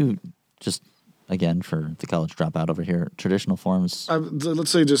you just again for the college dropout over here, traditional forms?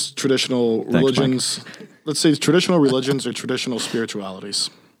 Let's say just traditional religions. Let's say traditional religions or traditional spiritualities.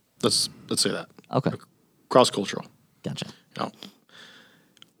 Let's say that. Okay. Cross-cultural. Gotcha.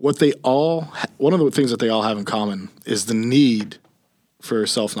 One of the things that they all have in common is the need for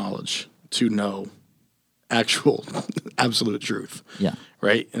self-knowledge to know actual, absolute truth. Yeah.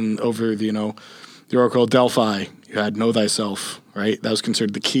 Right? And over the Oracle of Delphi, you had know thyself, right? That was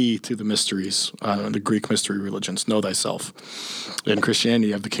considered the key to the mysteries, the Greek mystery religions, know thyself. In Christianity,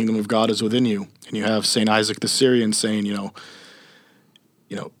 you have the kingdom of God is within you. And you have St. Isaac the Syrian saying,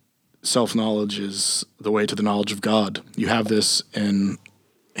 self-knowledge is the way to the knowledge of God. You have this in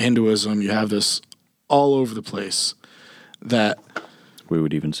Hinduism. You have this all over the place that... We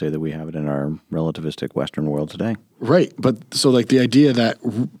would even say that we have it in our relativistic Western world today. Right. But so like the idea that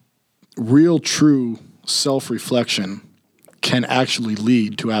real, true self-reflection can actually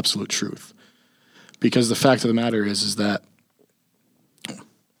lead to absolute truth. Because the fact of the matter is that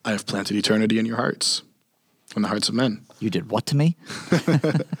I have planted eternity in your hearts, in the hearts of men. You did what to me?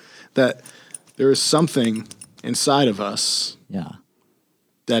 That there is something inside of us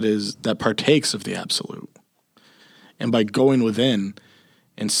that partakes of the absolute. And by going within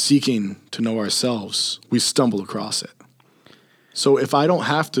and seeking to know ourselves, we stumble across it. So if I don't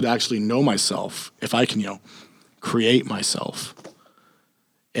have to actually know myself, if I can, create myself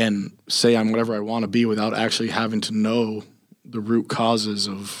and say I'm whatever I want to be without actually having to know the root causes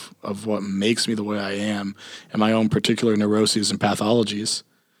of what makes me the way I am and my own particular neuroses and pathologies,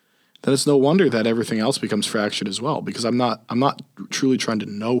 then it's no wonder that everything else becomes fractured as well, because I'm not truly trying to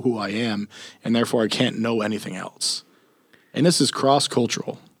know who I am, and therefore I can't know anything else. And this is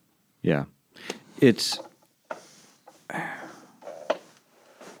cross-cultural. Yeah. It's a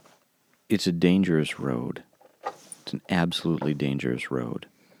dangerous road. It's an absolutely dangerous road.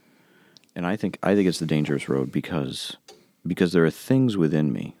 And I think it's the dangerous road because there are things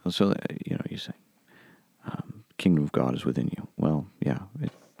within me. So, you say, kingdom of God is within you. Well, yeah,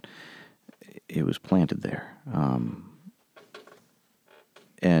 it was planted there.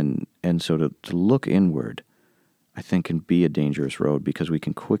 And so to look inward, I think, can be a dangerous road because we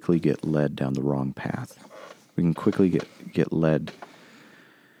can quickly get led down the wrong path. We can quickly get led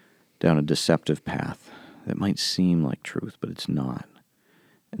down a deceptive path that might seem like truth, but it's not.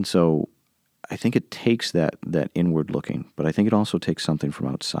 And so I think it takes that inward looking, but I think it also takes something from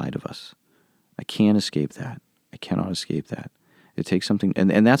outside of us. I can't escape that. I cannot escape that. It takes something,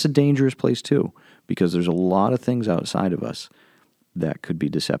 and that's a dangerous place too, because there's a lot of things outside of us that could be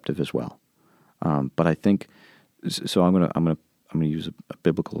deceptive as well. But I think so. I'm gonna use a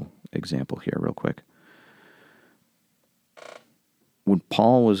biblical example here, real quick. When Saul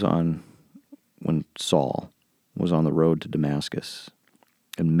was on the road to Damascus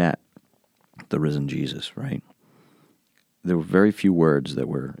and met the risen Jesus, right? There were very few words that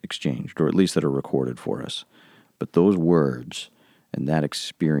were exchanged, or at least that are recorded for us. But those words and that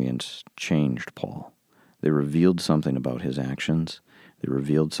experience changed Paul. They revealed something about his actions. They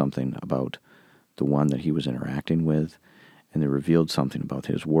revealed something about the one that he was interacting with, and they revealed something about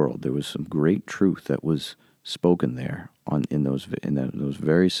his world. There was some great truth that was spoken there in those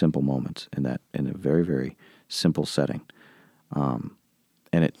very simple moments, in a very, very simple setting. And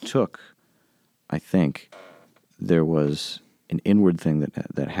it took, I think, there was an inward thing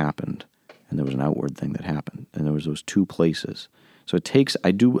that happened, and there was an outward thing that happened, and there was those two places. So it takes.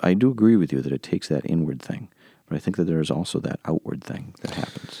 I do agree with you that it takes that inward thing, but I think that there is also that outward thing that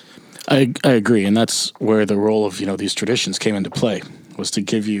happens. I agree, and that's where the role of these traditions came into play, was to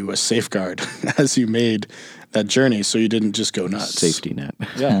give you a safeguard as you made that journey, so you didn't just go nuts. Safety net.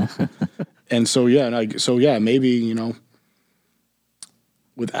 Yeah, and so maybe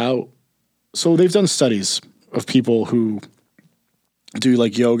without. So they've done studies of people who do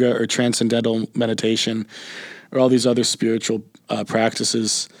like yoga or transcendental meditation or all these other spiritual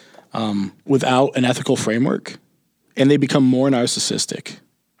practices without an ethical framework, and they become more narcissistic.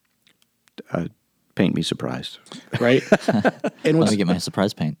 Paint me surprised. Right? And Let me get my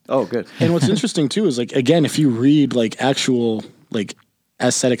surprise paint. Oh, good. And what's interesting too is, like, again, if you read like actual like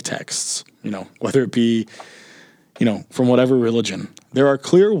ascetic texts, whether it be, from whatever religion, there are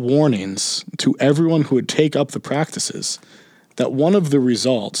clear warnings to everyone who would take up the practices that one of the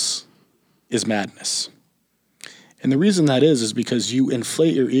results is madness. And the reason that is because you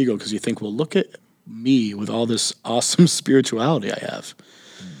inflate your ego because you think, well, look at me with all this awesome spirituality I have.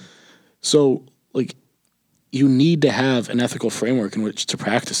 So, like, you need to have an ethical framework in which to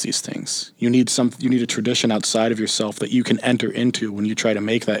practice these things. You need a tradition outside of yourself that you can enter into when you try to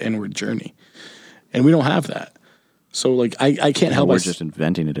make that inward journey. And we don't have that. So, like, I can't help. We're just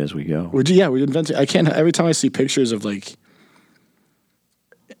inventing it as we go. We're inventing. I can't. Every time I see pictures of like,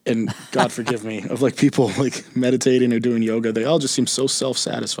 and God forgive me, of like people like meditating or doing yoga, they all just seem so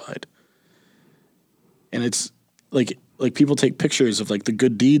self-satisfied. And it's like people take pictures of like the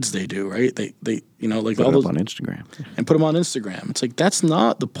good deeds they do, right? They like Put all it those up on Instagram. and put them on Instagram. It's like, that's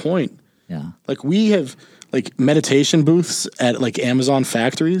not the point. Yeah. Like, we have like meditation booths at like Amazon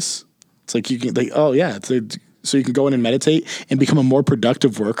factories. It's like you can like, oh yeah, so you can go in and meditate and become a more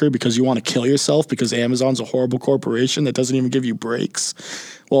productive worker because you want to kill yourself because Amazon's a horrible corporation that doesn't even give you breaks.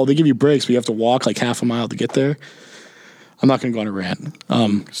 Well, they give you breaks, but you have to walk like half a mile to get there. I'm not going to go on a rant.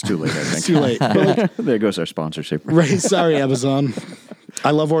 It's too late, I think. It's too late. But like, There goes our sponsorship. right? Sorry, Amazon. I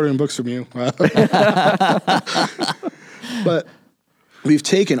love ordering books from you. But we've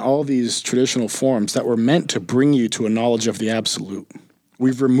taken all these traditional forms that were meant to bring you to a knowledge of the absolute.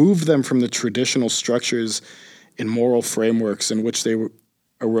 We've removed them from the traditional structures and moral frameworks in which they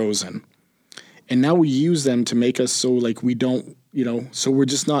arose in. And now we use them to make us so like we don't, so we're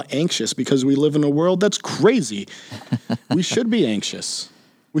just not anxious because we live in a world that's crazy. We should be anxious.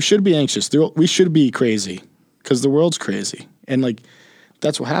 We should be anxious. We should be crazy because the world's crazy. And like,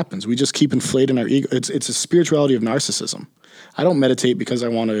 that's what happens. We just keep inflating our ego. It's a spirituality of narcissism. I don't meditate because I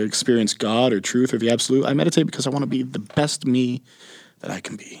want to experience God or truth or the absolute. I meditate because I want to be the best me that I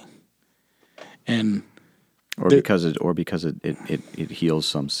can be. And because it heals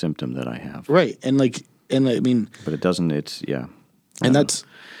some symptom that I have. right. And I mean, But it doesn't. It's yeah. and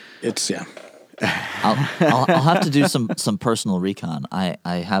it's yeah. I'll have to do some personal recon. I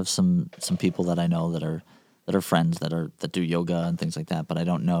have some people that I know that are friends that do yoga and things like that, but I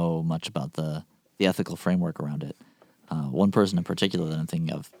don't know much about the ethical framework around it. One person in particular that I'm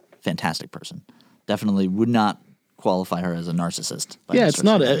thinking of, fantastic person, definitely would not qualify her as a narcissist. Yeah, it's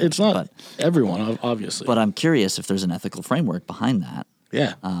not everyone, obviously. But I'm curious if there's an ethical framework behind that.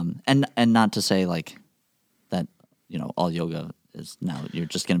 Yeah. And not to say like that, all yoga is now you're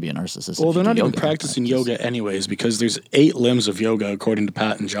just going to be a narcissist. Well, if they're you do not even yoga, practicing but just- yoga anyways, because there's 8 limbs of yoga according to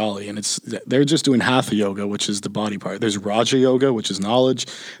Patanjali, and they're just doing hatha yoga, which is the body part. There's Raja yoga, which is knowledge.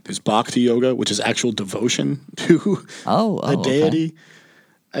 There's Bhakti yoga, which is actual devotion to a deity. Okay.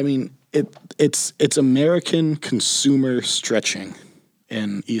 I mean, it's American consumer stretching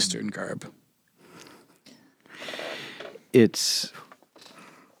in Eastern garb.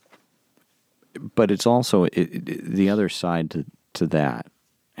 But it's also the other side to that,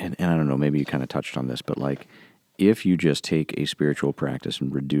 and I don't know, maybe you kind of touched on this, but like, if you just take a spiritual practice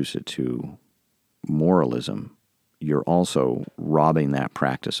and reduce it to moralism, you're also robbing that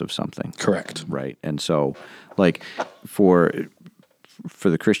practice of something. Correct. Right. And so, like, for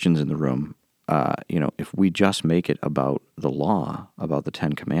the Christians in the room, if we just make it about the law, about the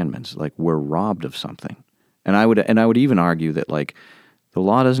 10 Commandments, like, we're robbed of something. And I would even argue that, like, the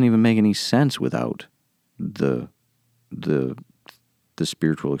law doesn't even make any sense without the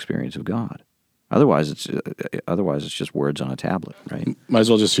spiritual experience of God. Otherwise, it's just words on a tablet, right? Might as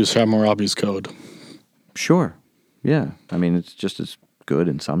well just use Hammurabi's code. Sure. Yeah. I mean, it's just as good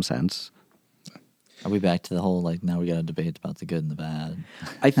in some sense. Are we back to the whole like now we got to debate about the good and the bad?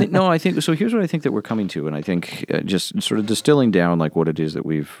 I think so. Here's what I think that we're coming to, and I think just sort of distilling down like what it is that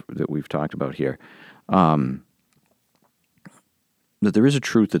we've talked about here. That there is a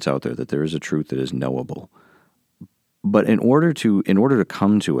truth that's out there, that there is a truth that is knowable, But in order to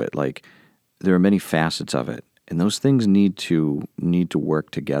come to it, like, there are many facets of it, and those things need to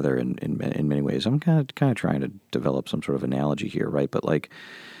work together in many ways. I'm kind of trying to develop some sort of analogy here, right? But like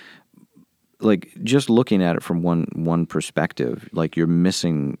just looking at it from one perspective, like you're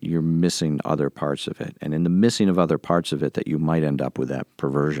missing other parts of it, and in the missing of other parts of it, that you might end up with that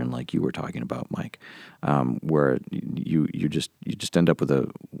perversion, like you were talking about, Mike, where you just end up with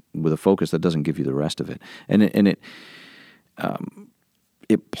a focus that doesn't give you the rest of it, and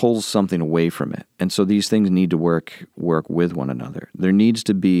it pulls something away from it, and so these things need to work with one another. There needs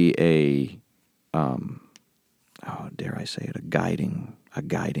to be dare I say it, a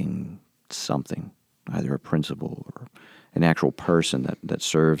guiding something, either a principle or an actual person that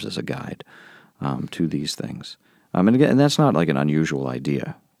serves as a guide to these things. And again, and that's not like an unusual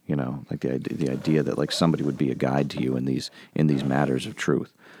idea, like the idea that like somebody would be a guide to you in these matters of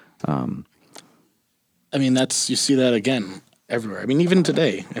truth. I mean, you see that again everywhere. I mean, even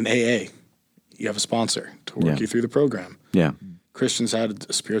today in AA, you have a sponsor to work you through the program. Yeah. Christians had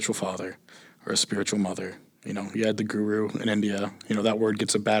a spiritual father or a spiritual mother. You had the guru in India. That word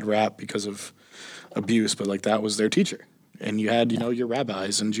gets a bad rap because of abuse, but like that was their teacher. And you had, your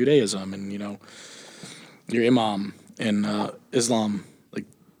rabbis in Judaism and, your imam in Islam. Like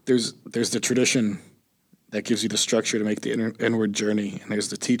there's the tradition that gives you the structure to make the inward journey, and there's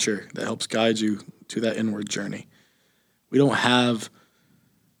the teacher that helps guide you to that inward journey. We don't have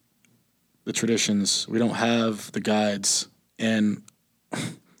the traditions. We don't have the guides, and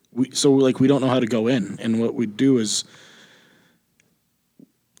we don't know how to go in. And what we do is,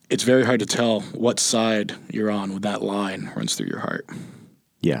 it's very hard to tell what side you're on when that line runs through your heart.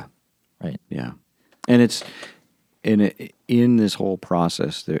 Yeah. Right. Yeah. And it's in this whole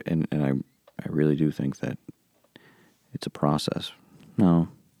process there, and I really do think that it's a process. No,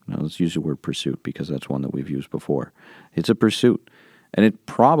 let's use the word pursuit, because that's one that we've used before. It's a pursuit, and it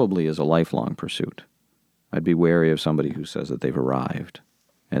probably is a lifelong pursuit. I'd be wary of somebody who says that they've arrived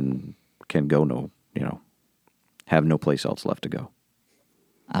and can go have no place else left to go.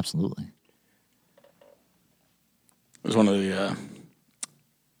 Absolutely. It was one of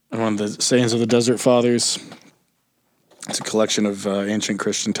the sayings of the Desert Fathers. It's a collection of ancient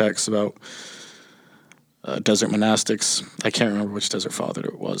Christian texts about desert monastics. I can't remember which Desert Father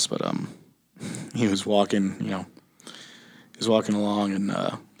it was, but he was walking, along, and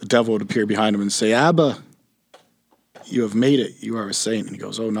the devil would appear behind him and say, "Abba, you have made it. You are a saint." And he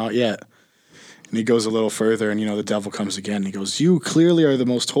goes, "Oh, not yet." And he goes a little further, and, the devil comes again. And he goes, "You clearly are the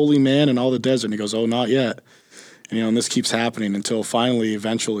most holy man in all the desert." And he goes, "Oh, not yet." And, and this keeps happening until finally,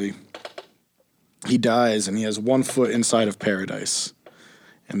 eventually, he dies, and he has 1 foot inside of paradise.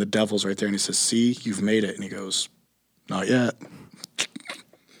 And the devil's right there, and he says, "See, you've made it." And he goes, "Not yet."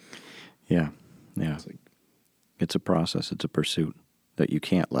 Yeah. It's a process. It's a pursuit that you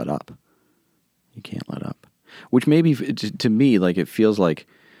can't let up. You can't let up. Which maybe, to me, like, it feels like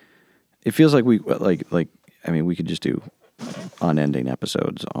we we could just do unending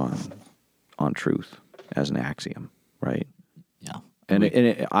episodes on truth as an axiom, right? Yeah.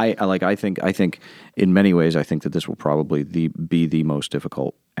 I think in many ways, I think that this will probably be the most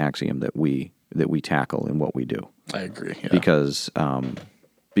difficult axiom that we tackle in what we do. I agree. Yeah. Because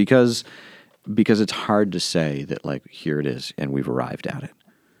it's hard to say that, like, here it is and we've arrived at it.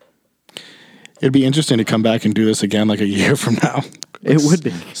 It'd be interesting to come back and do this again like a year from now. It would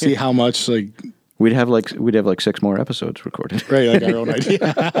be. See how much we'd have like 6 more episodes recorded. Right, like our own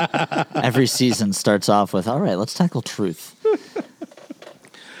idea. Every season starts off with, all right, let's tackle truth.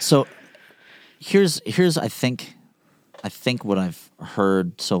 So here's I think what I've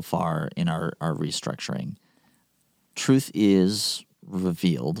heard so far in our restructuring. Truth is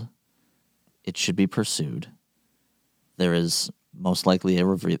revealed. It should be pursued. There is most likely a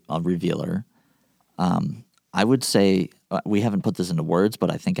revealer. I would say we haven't put this into words,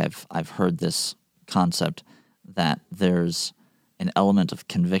 but I think I've heard this concept that there's an element of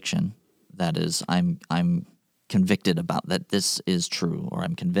conviction. That is, I'm convicted about that this is true, or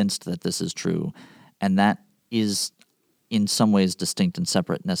I'm convinced that this is true, and that is in some ways distinct and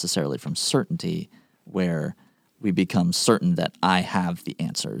separate necessarily from certainty, where we become certain that I have the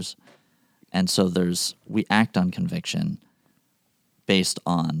answers, and so we act on conviction based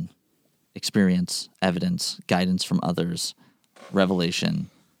on experience, evidence, guidance from others, revelation,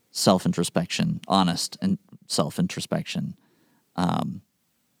 self-introspection, honest and self-introspection.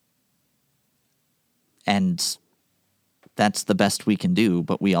 And that's the best we can do,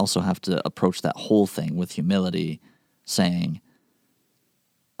 but we also have to approach that whole thing with humility, saying,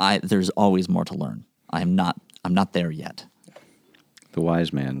 there's always more to learn. I'm not there yet. The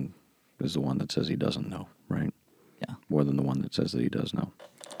wise man is the one that says he doesn't know, right? Yeah. more than the one that says that he does know.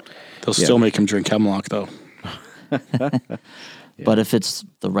 They'll still make him drink hemlock, though. But if it's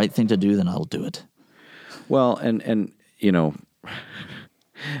the right thing to do, then I'll do it. Well, and you know,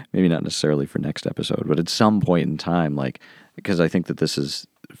 maybe not necessarily for next episode, but at some point in time, like, because I think that this is,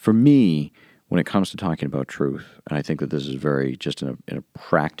 for me, when it comes to talking about truth, and I think that this is very, just in a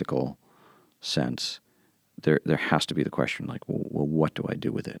practical sense, there has to be the question, like, well, what do I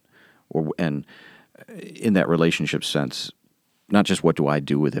do with it? And in that relationship sense, not just what do I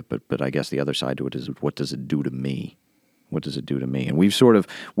do with it, but I guess the other side to it is, what does it do to me? What does it do to me? And we've sort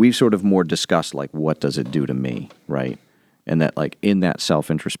of more discussed, like, what does it do to me, right? And that, like, in that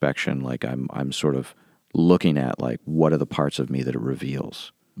self-introspection, like, I'm sort of looking at, like, what are the parts of me that it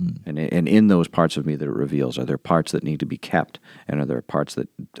reveals? And in those parts of me that it reveals, are there parts that need to be kept, and are there parts that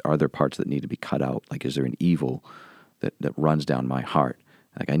need to be cut out? Like, is there an evil that runs down my heart?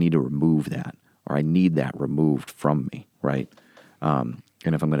 Like, I need to remove that, or I need that removed from me, right? And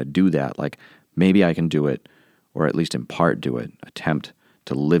if I'm going to do that, like, maybe I can do it, or at least in part do it, attempt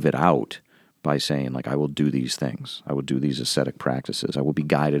to live it out by saying, like, I will do these things. I will do these ascetic practices. I will be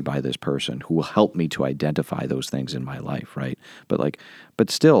guided by this person who will help me to identify those things in my life, right? But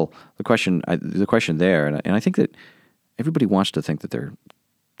still, the question there, and I think that everybody wants to think that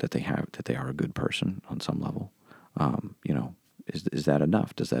they are a good person on some level. Is that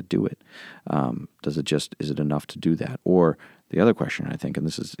enough? Does that do it? Is it enough to do that? Or the other question, I think, and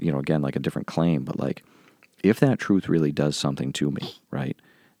this is, again, like a different claim, but like, if that truth really does something to me, right,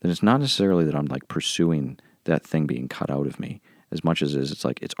 then it's not necessarily that I'm like pursuing that thing being cut out of me as much as it's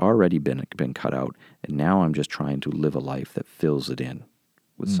like it's already been cut out, and now I'm just trying to live a life that fills it in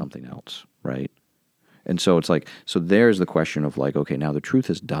with something else, right? And so it's like, so there's the question of like, okay, now the truth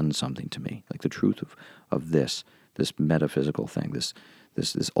has done something to me, like the truth of this metaphysical thing, this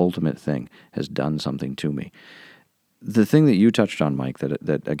ultimate thing has done something to me. The thing that you touched on, Mike,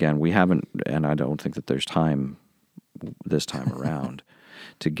 that again, we haven't, and I don't think that there's time this time around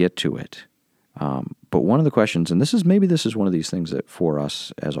to get to it. But one of the questions, and this is one of these things that for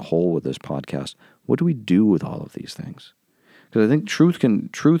us as a whole with this podcast, what do we do with all of these things? Because I think truth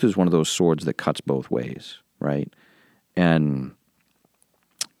is one of those swords that cuts both ways, right? And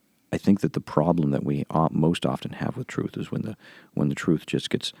I think that the problem that we most often have with truth is when the truth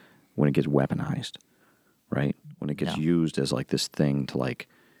just gets weaponized, right? When it gets used as like this thing to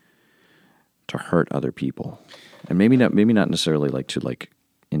hurt other people, and maybe not necessarily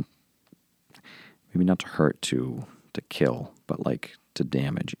maybe not to hurt, to kill, but like to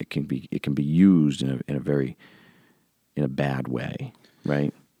damage. It can be used in a bad way,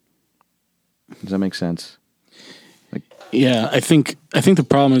 right? Does that make sense? Like, yeah, I think the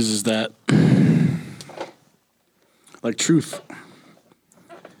problem is that like truth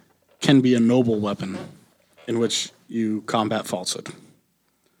can be a noble weapon in which you combat falsehood,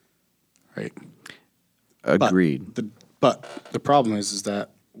 right? agreed. But the problem is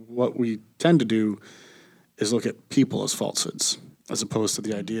that what we tend to do is look at people as falsehoods as opposed to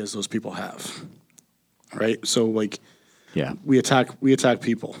the ideas those people have, right? So like, Yeah. we attack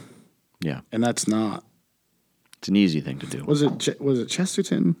people, Yeah. and that's not. It's an easy thing to do. Was it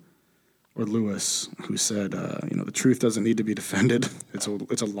Chesterton or Lewis who said, the truth doesn't need to be defended. It's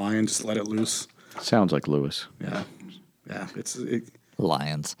a lion, just let it loose. Sounds like Lewis. Yeah, yeah.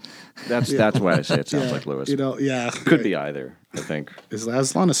 Lions. That's why I say it sounds like Lewis. Yeah. Could be either, I think. Is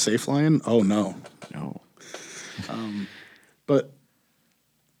Aslan a safe lion? Oh no. No. But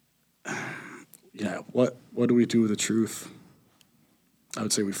yeah, what do we do with the truth? I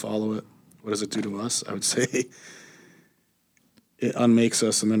would say we follow it. What does it do to us? I would say it unmakes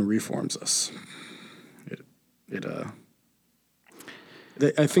us and then reforms us.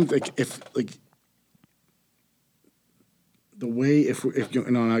 I think again,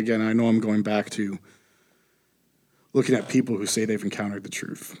 I know I'm going back to looking at people who say they've encountered the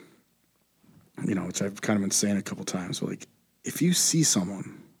truth, which I've kind of been saying a couple times. But like, if you see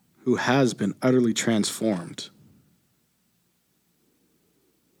someone who has been utterly transformed,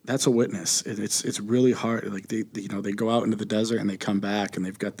 that's a witness. It's really hard. Like they go out into the desert and they come back and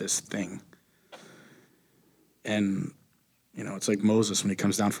they've got this thing. And it's like Moses when he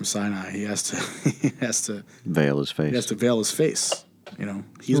comes down from Sinai. He has to Veil his face. He has to veil his face.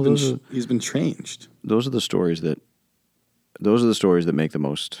 He's been changed. Those are the stories that make the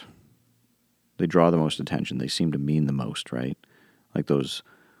most. They draw the most attention. They seem to mean the most, right? Like those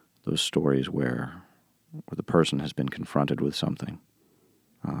stories where the person has been confronted with something.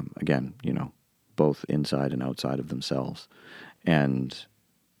 Again, both inside and outside of themselves, and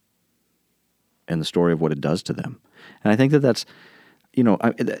the story of what it does to them. And I think that's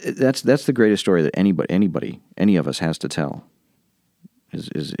that's the greatest story that any of us has to tell.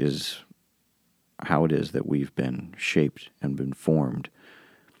 Is how it is that we've been shaped and been formed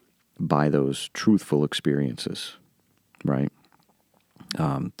by those truthful experiences, right?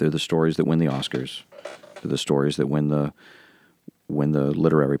 They're the stories that win the Oscars. They're the stories that win the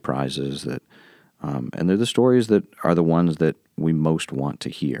literary prizes. And they're the stories that are the ones that we most want to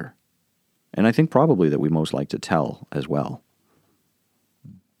hear, and I think probably that we most like to tell as well.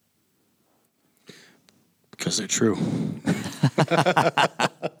 Because they're true.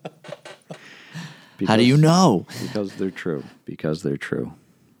 How do you know? Because they're true. Because they're true.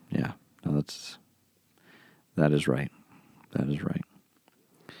 Yeah. No, that is right. That is right.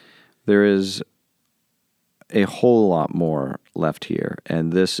 There is a whole lot more left here,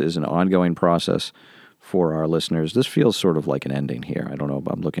 and this is an ongoing process for our listeners. This feels sort of like an ending here. I don't know,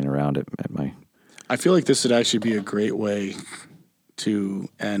 but I'm looking around at my... I feel like this would actually be a great way to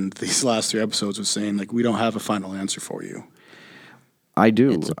end these last 3 episodes with saying, like, we don't have a final answer for you. I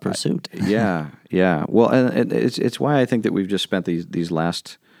do. It's a pursuit. Yeah. Well, and it's why I think that we've just spent these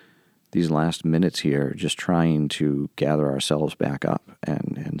last minutes here just trying to gather ourselves back up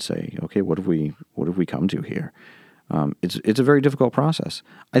and say, okay, what have we come to here? It's a very difficult process.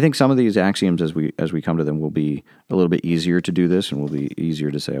 I think some of these axioms, as we come to them, will be a little bit easier to do this, and will be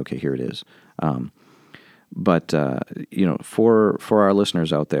easier to say, okay, here it is. But for our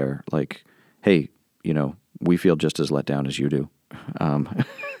listeners out there, like, hey, we feel just as let down as you do. Well,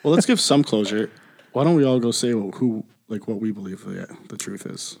 let's give some closure. Why don't we all go say what we believe the truth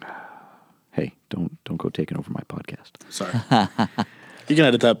is? Hey, don't go taking over my podcast. Sorry. You can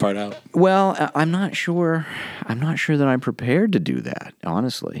edit that part out. Well, I'm not sure that I'm prepared to do that,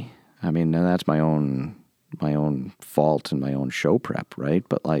 honestly. I mean, that's my own fault and my own show prep, right?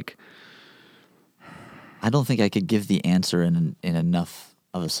 But like, I don't think I could give the answer in enough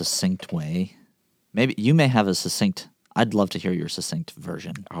of a succinct way. Maybe you may have a succinct. I'd love to hear your succinct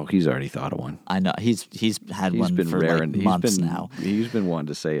version. Oh, he's already thought of one. I know he's had one been for rare like months now. He's been wanting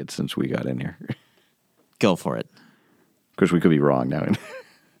to say it since we got in here. Go for it. Because we could be wrong now.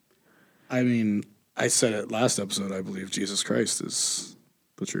 I mean, I said it last episode. I believe Jesus Christ is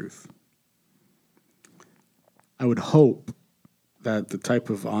the truth. I would hope that the type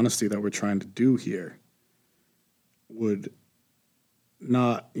of honesty that we're trying to do here would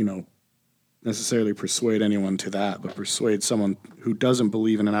not, necessarily persuade anyone to that, but persuade someone who doesn't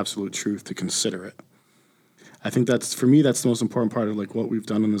believe in an absolute truth to consider it. I think that's the most important part of like what we've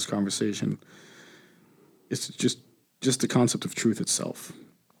done in this conversation. It's just the concept of truth itself,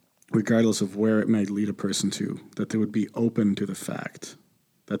 regardless of where it may lead a person to, that they would be open to the fact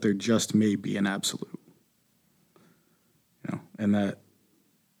that there just may be an absolute, and that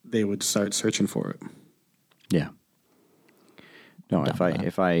they would start searching for it. Yeah. No, if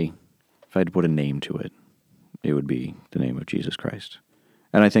I had to put a name to it, it would be the name of Jesus Christ.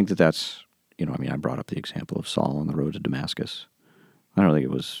 And I think that's, I brought up the example of Saul on the road to Damascus. I don't think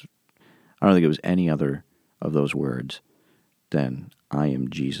it was any other of those words than I am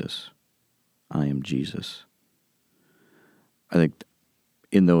Jesus. I am Jesus. I think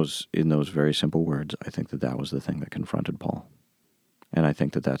in those very simple words, I think that was the thing that confronted Paul. And I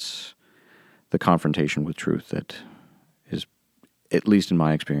think that that's the confrontation with truth that is, at least in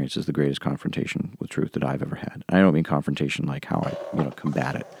my experience, is the greatest confrontation with truth that I've ever had. And I don't mean confrontation like how I,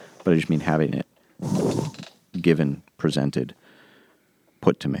 combat it, but I just mean having it given, presented,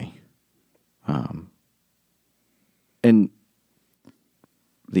 put to me. And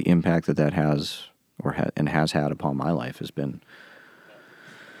the impact that has and has had upon my life has been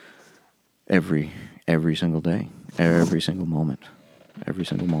every single day, every single moment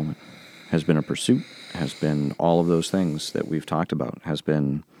has been a pursuit, has been all of those things that we've talked about, has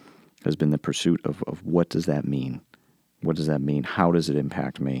been the pursuit of what does that mean? What does that mean? How does it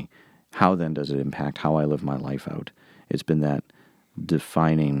impact me? How then does it impact how I live my life out? It's been that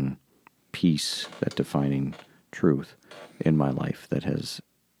defining piece, that defining truth in my life that has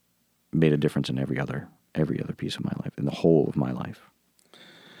made a difference in every other piece of my life, in the whole of my life.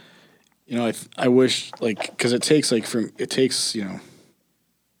 I wish, because it takes, I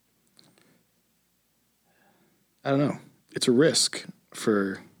don't know. It's a risk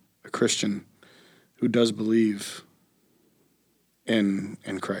for a Christian who does believe in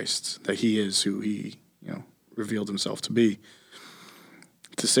Christ, that he is who he, revealed himself to be,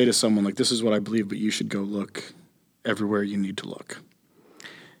 to say to someone, like, this is what I believe, but you should go look everywhere you need to look.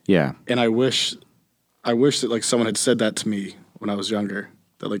 Yeah. And I wish that, someone had said that to me when I was younger,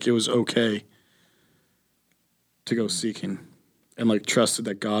 that, it was okay to go seeking and, trusted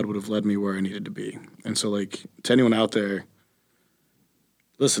that God would have led me where I needed to be. And so, to anyone out there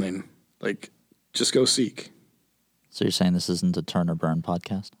listening, like, just go seek. So you're saying this isn't a turn or burn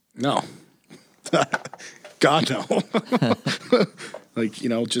podcast? No. God, no. Like,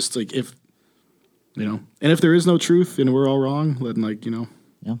 just like if, and if there is no truth and we're all wrong, then like, Yeah.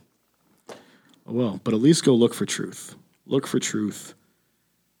 oh well. But at least go look for truth. Look for truth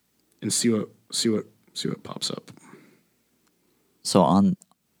and see what pops up. So on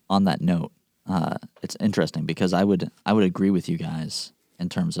that note, it's interesting because I would agree with you guys in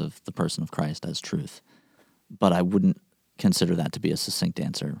terms of the person of Christ as truth, but I wouldn't consider that to be a succinct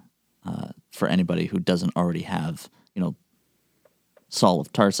answer for anybody who doesn't already have, Saul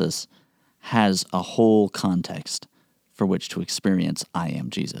of Tarsus has a whole context for which to experience I am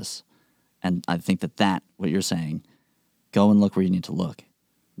Jesus. And I think that what you're saying, go and look where you need to look.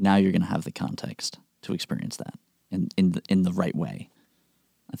 Now you're going to have the context to experience that in the right way.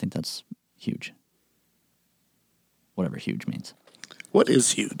 I think that's huge. Whatever huge means. What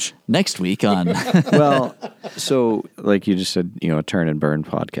is huge? Next week on... Well, so like you just said, a turn and burn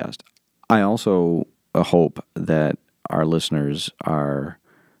podcast. I also hope that our listeners are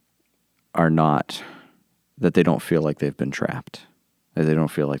not, that they don't feel like they've been trapped, that they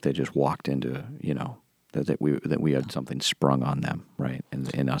don't feel like they just walked into, that we had something sprung on them, right?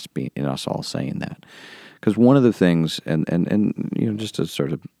 And in us all saying that, because one of the things, and just to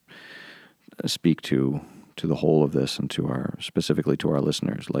sort of speak to the whole of this and specifically to our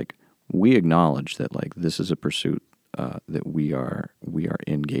listeners, like we acknowledge that like this is a pursuit that we are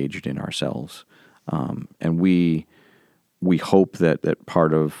engaged in ourselves, and we hope that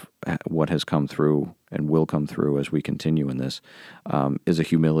part of what has come through and will come through as we continue in this is a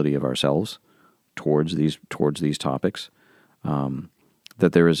humility of ourselves towards these topics.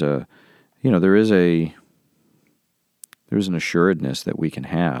 That there is an assuredness that we can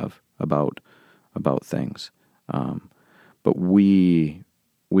have about things, but we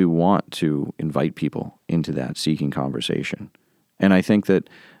want to invite people into that seeking conversation, and I think that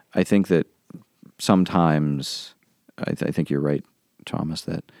sometimes I think you're right, Thomas,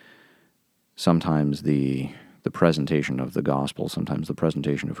 that sometimes the presentation of the gospel, sometimes the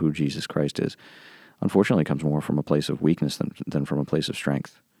presentation of who Jesus Christ is, unfortunately comes more from a place of weakness than from a place of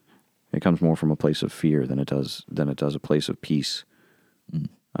strength. It comes more from a place of fear than it does a place of peace, and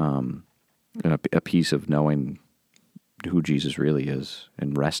a piece of knowing who Jesus really is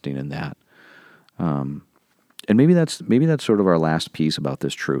and resting in that. And maybe that's sort of our last piece about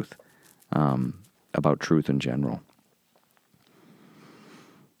this truth, about truth in general.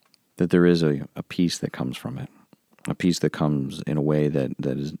 That there is a peace that comes from it, a peace that comes in a way that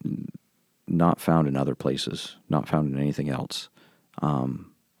is not found in other places, not found in anything else. I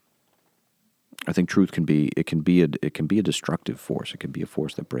think truth can be a destructive force. It can be a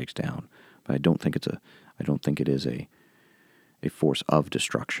force that breaks down, but I don't think it is a force of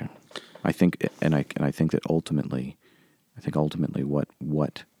destruction. I think that ultimately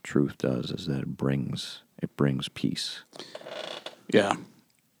what truth does is that it brings peace. Yeah.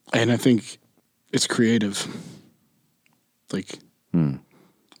 And I think it's creative. Like,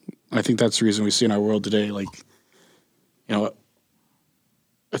 I think that's the reason we see in our world today, like, I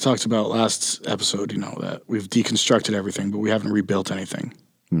talked about last episode, that we've deconstructed everything, but we haven't rebuilt anything.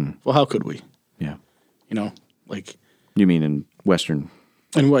 Well, how could we? Yeah. Like. You mean in Western?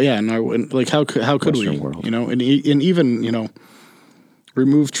 And what? Yeah. Like, how could Western we? World. And even,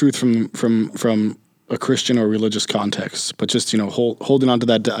 remove truth from a Christian or religious context, but just, holding on to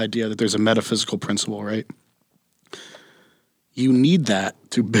that idea that there's a metaphysical principle, right? You need that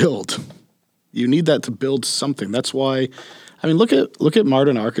to build. You need that to build something. That's why, look at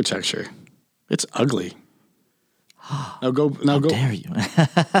modern architecture. It's ugly. How dare you?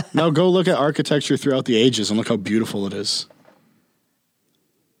 Now go look at architecture throughout the ages and look how beautiful it is.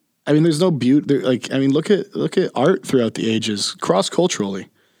 There's no beauty. Look at art throughout the ages, cross-culturally.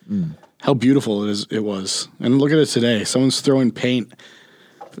 How beautiful it was. And look at it today. Someone's throwing paint,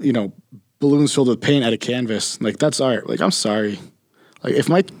 balloons filled with paint at a canvas. Like, that's art. Like, I'm sorry. Like, if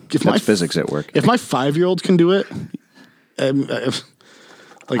my physics at work. If my 5-year-old can do it,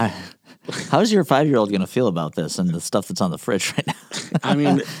 how's your 5-year-old going to feel about this and the stuff that's on the fridge right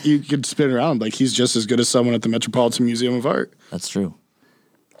now? You could spin it around. Like, he's just as good as someone at the Metropolitan Museum of Art. That's true.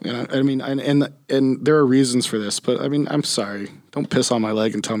 And there are reasons for this, but I'm sorry. Don't piss on my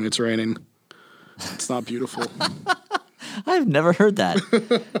leg and tell me it's raining. It's not beautiful. I've never heard that.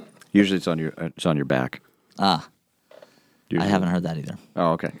 Usually it's on your back. I haven't heard that either.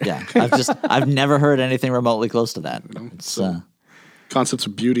 Oh, okay. Yeah, I've never heard anything remotely close to that. Concepts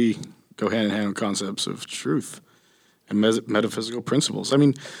of beauty go hand in hand with concepts of truth and metaphysical principles.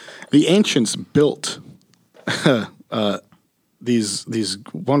 The ancients built these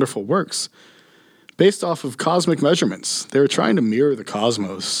wonderful works based off of cosmic measurements. They were trying to mirror the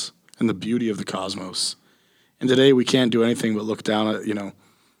cosmos and the beauty of the cosmos. And today we can't do anything but look down at,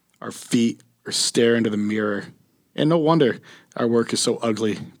 our feet or stare into the mirror. And no wonder our work is so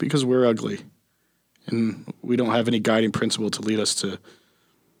ugly, because we're ugly. And we don't have any guiding principle to lead us to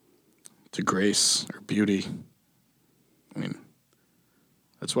grace or beauty. I mean,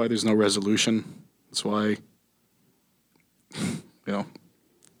 that's why there's no resolution. That's why, yeah.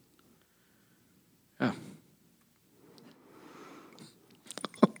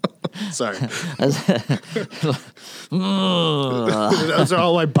 Sorry. Those are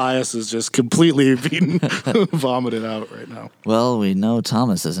all my biases just completely being vomited out right now. Well, we know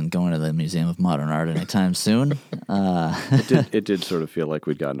Thomas isn't going to the Museum of Modern Art anytime soon. It did sort of feel like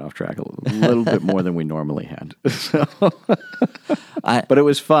we'd gotten off track a little bit more than we normally had. But it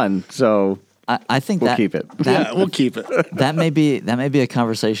was fun, so I think we'll keep it. We'll keep it. That may be a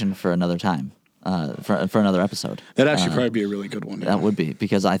conversation for another time. For another episode. That'd actually probably be a really good one. Yeah. That would be,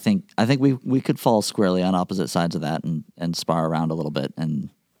 because I think we could fall squarely on opposite sides of that and spar around a little bit and,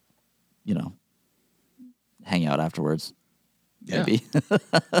 hang out afterwards. Maybe.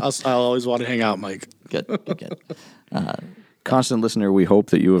 I'll always want to hang out, Mike. Good. Constant listener, we hope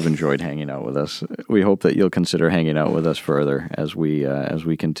that you have enjoyed hanging out with us. We hope that you'll consider hanging out with us further as we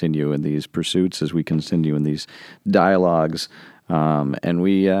continue in these pursuits, as we continue in these dialogues. And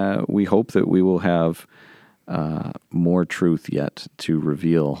we hope that we will have more truth yet to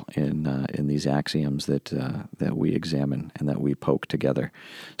reveal in these axioms that we examine and that we poke together.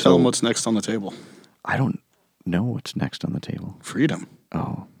 Tell them what's next on the table. I don't know what's next on the table. Freedom.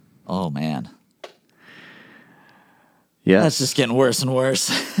 Oh man. Yes. That's just getting worse and worse.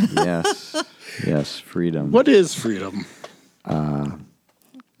 Yes, freedom. What is freedom? I'll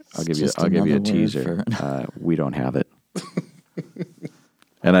give you a another teaser. We don't have it.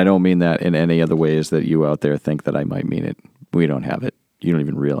 And I don't mean that in any other ways that you out there think that I might mean it. We don't have it. You don't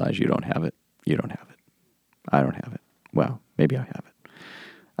even realize you don't have it. You don't have it. I don't have it. Well, maybe I have it.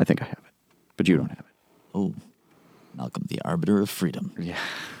 I think I have it. But you don't have it. Oh, Malcolm, the arbiter of freedom. Yeah.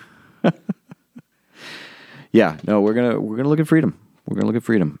 Yeah. No, we're gonna look at freedom. We're gonna look at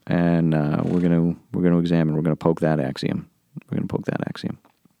freedom, and we're gonna examine. We're gonna poke that axiom. We're gonna poke that axiom.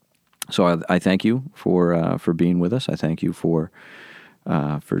 So I thank you for being with us. I thank you for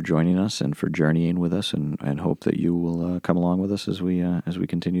joining us and for journeying with us, and hope that you will come along with us as we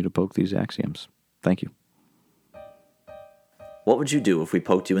continue to poke these axioms. Thank you. What Would You Do If We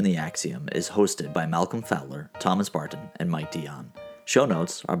Poked You in the Axiom is hosted by Malcolm Fowler, Thomas Barton, and Mike Dion. Show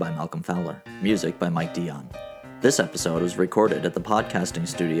notes are by Malcolm Fowler. Music by Mike Dion. This episode was recorded at the podcasting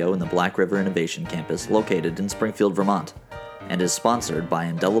studio in the Black River Innovation Campus located in Springfield, Vermont, and is sponsored by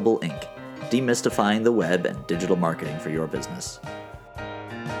Indelible Ink, demystifying the web and digital marketing for your business.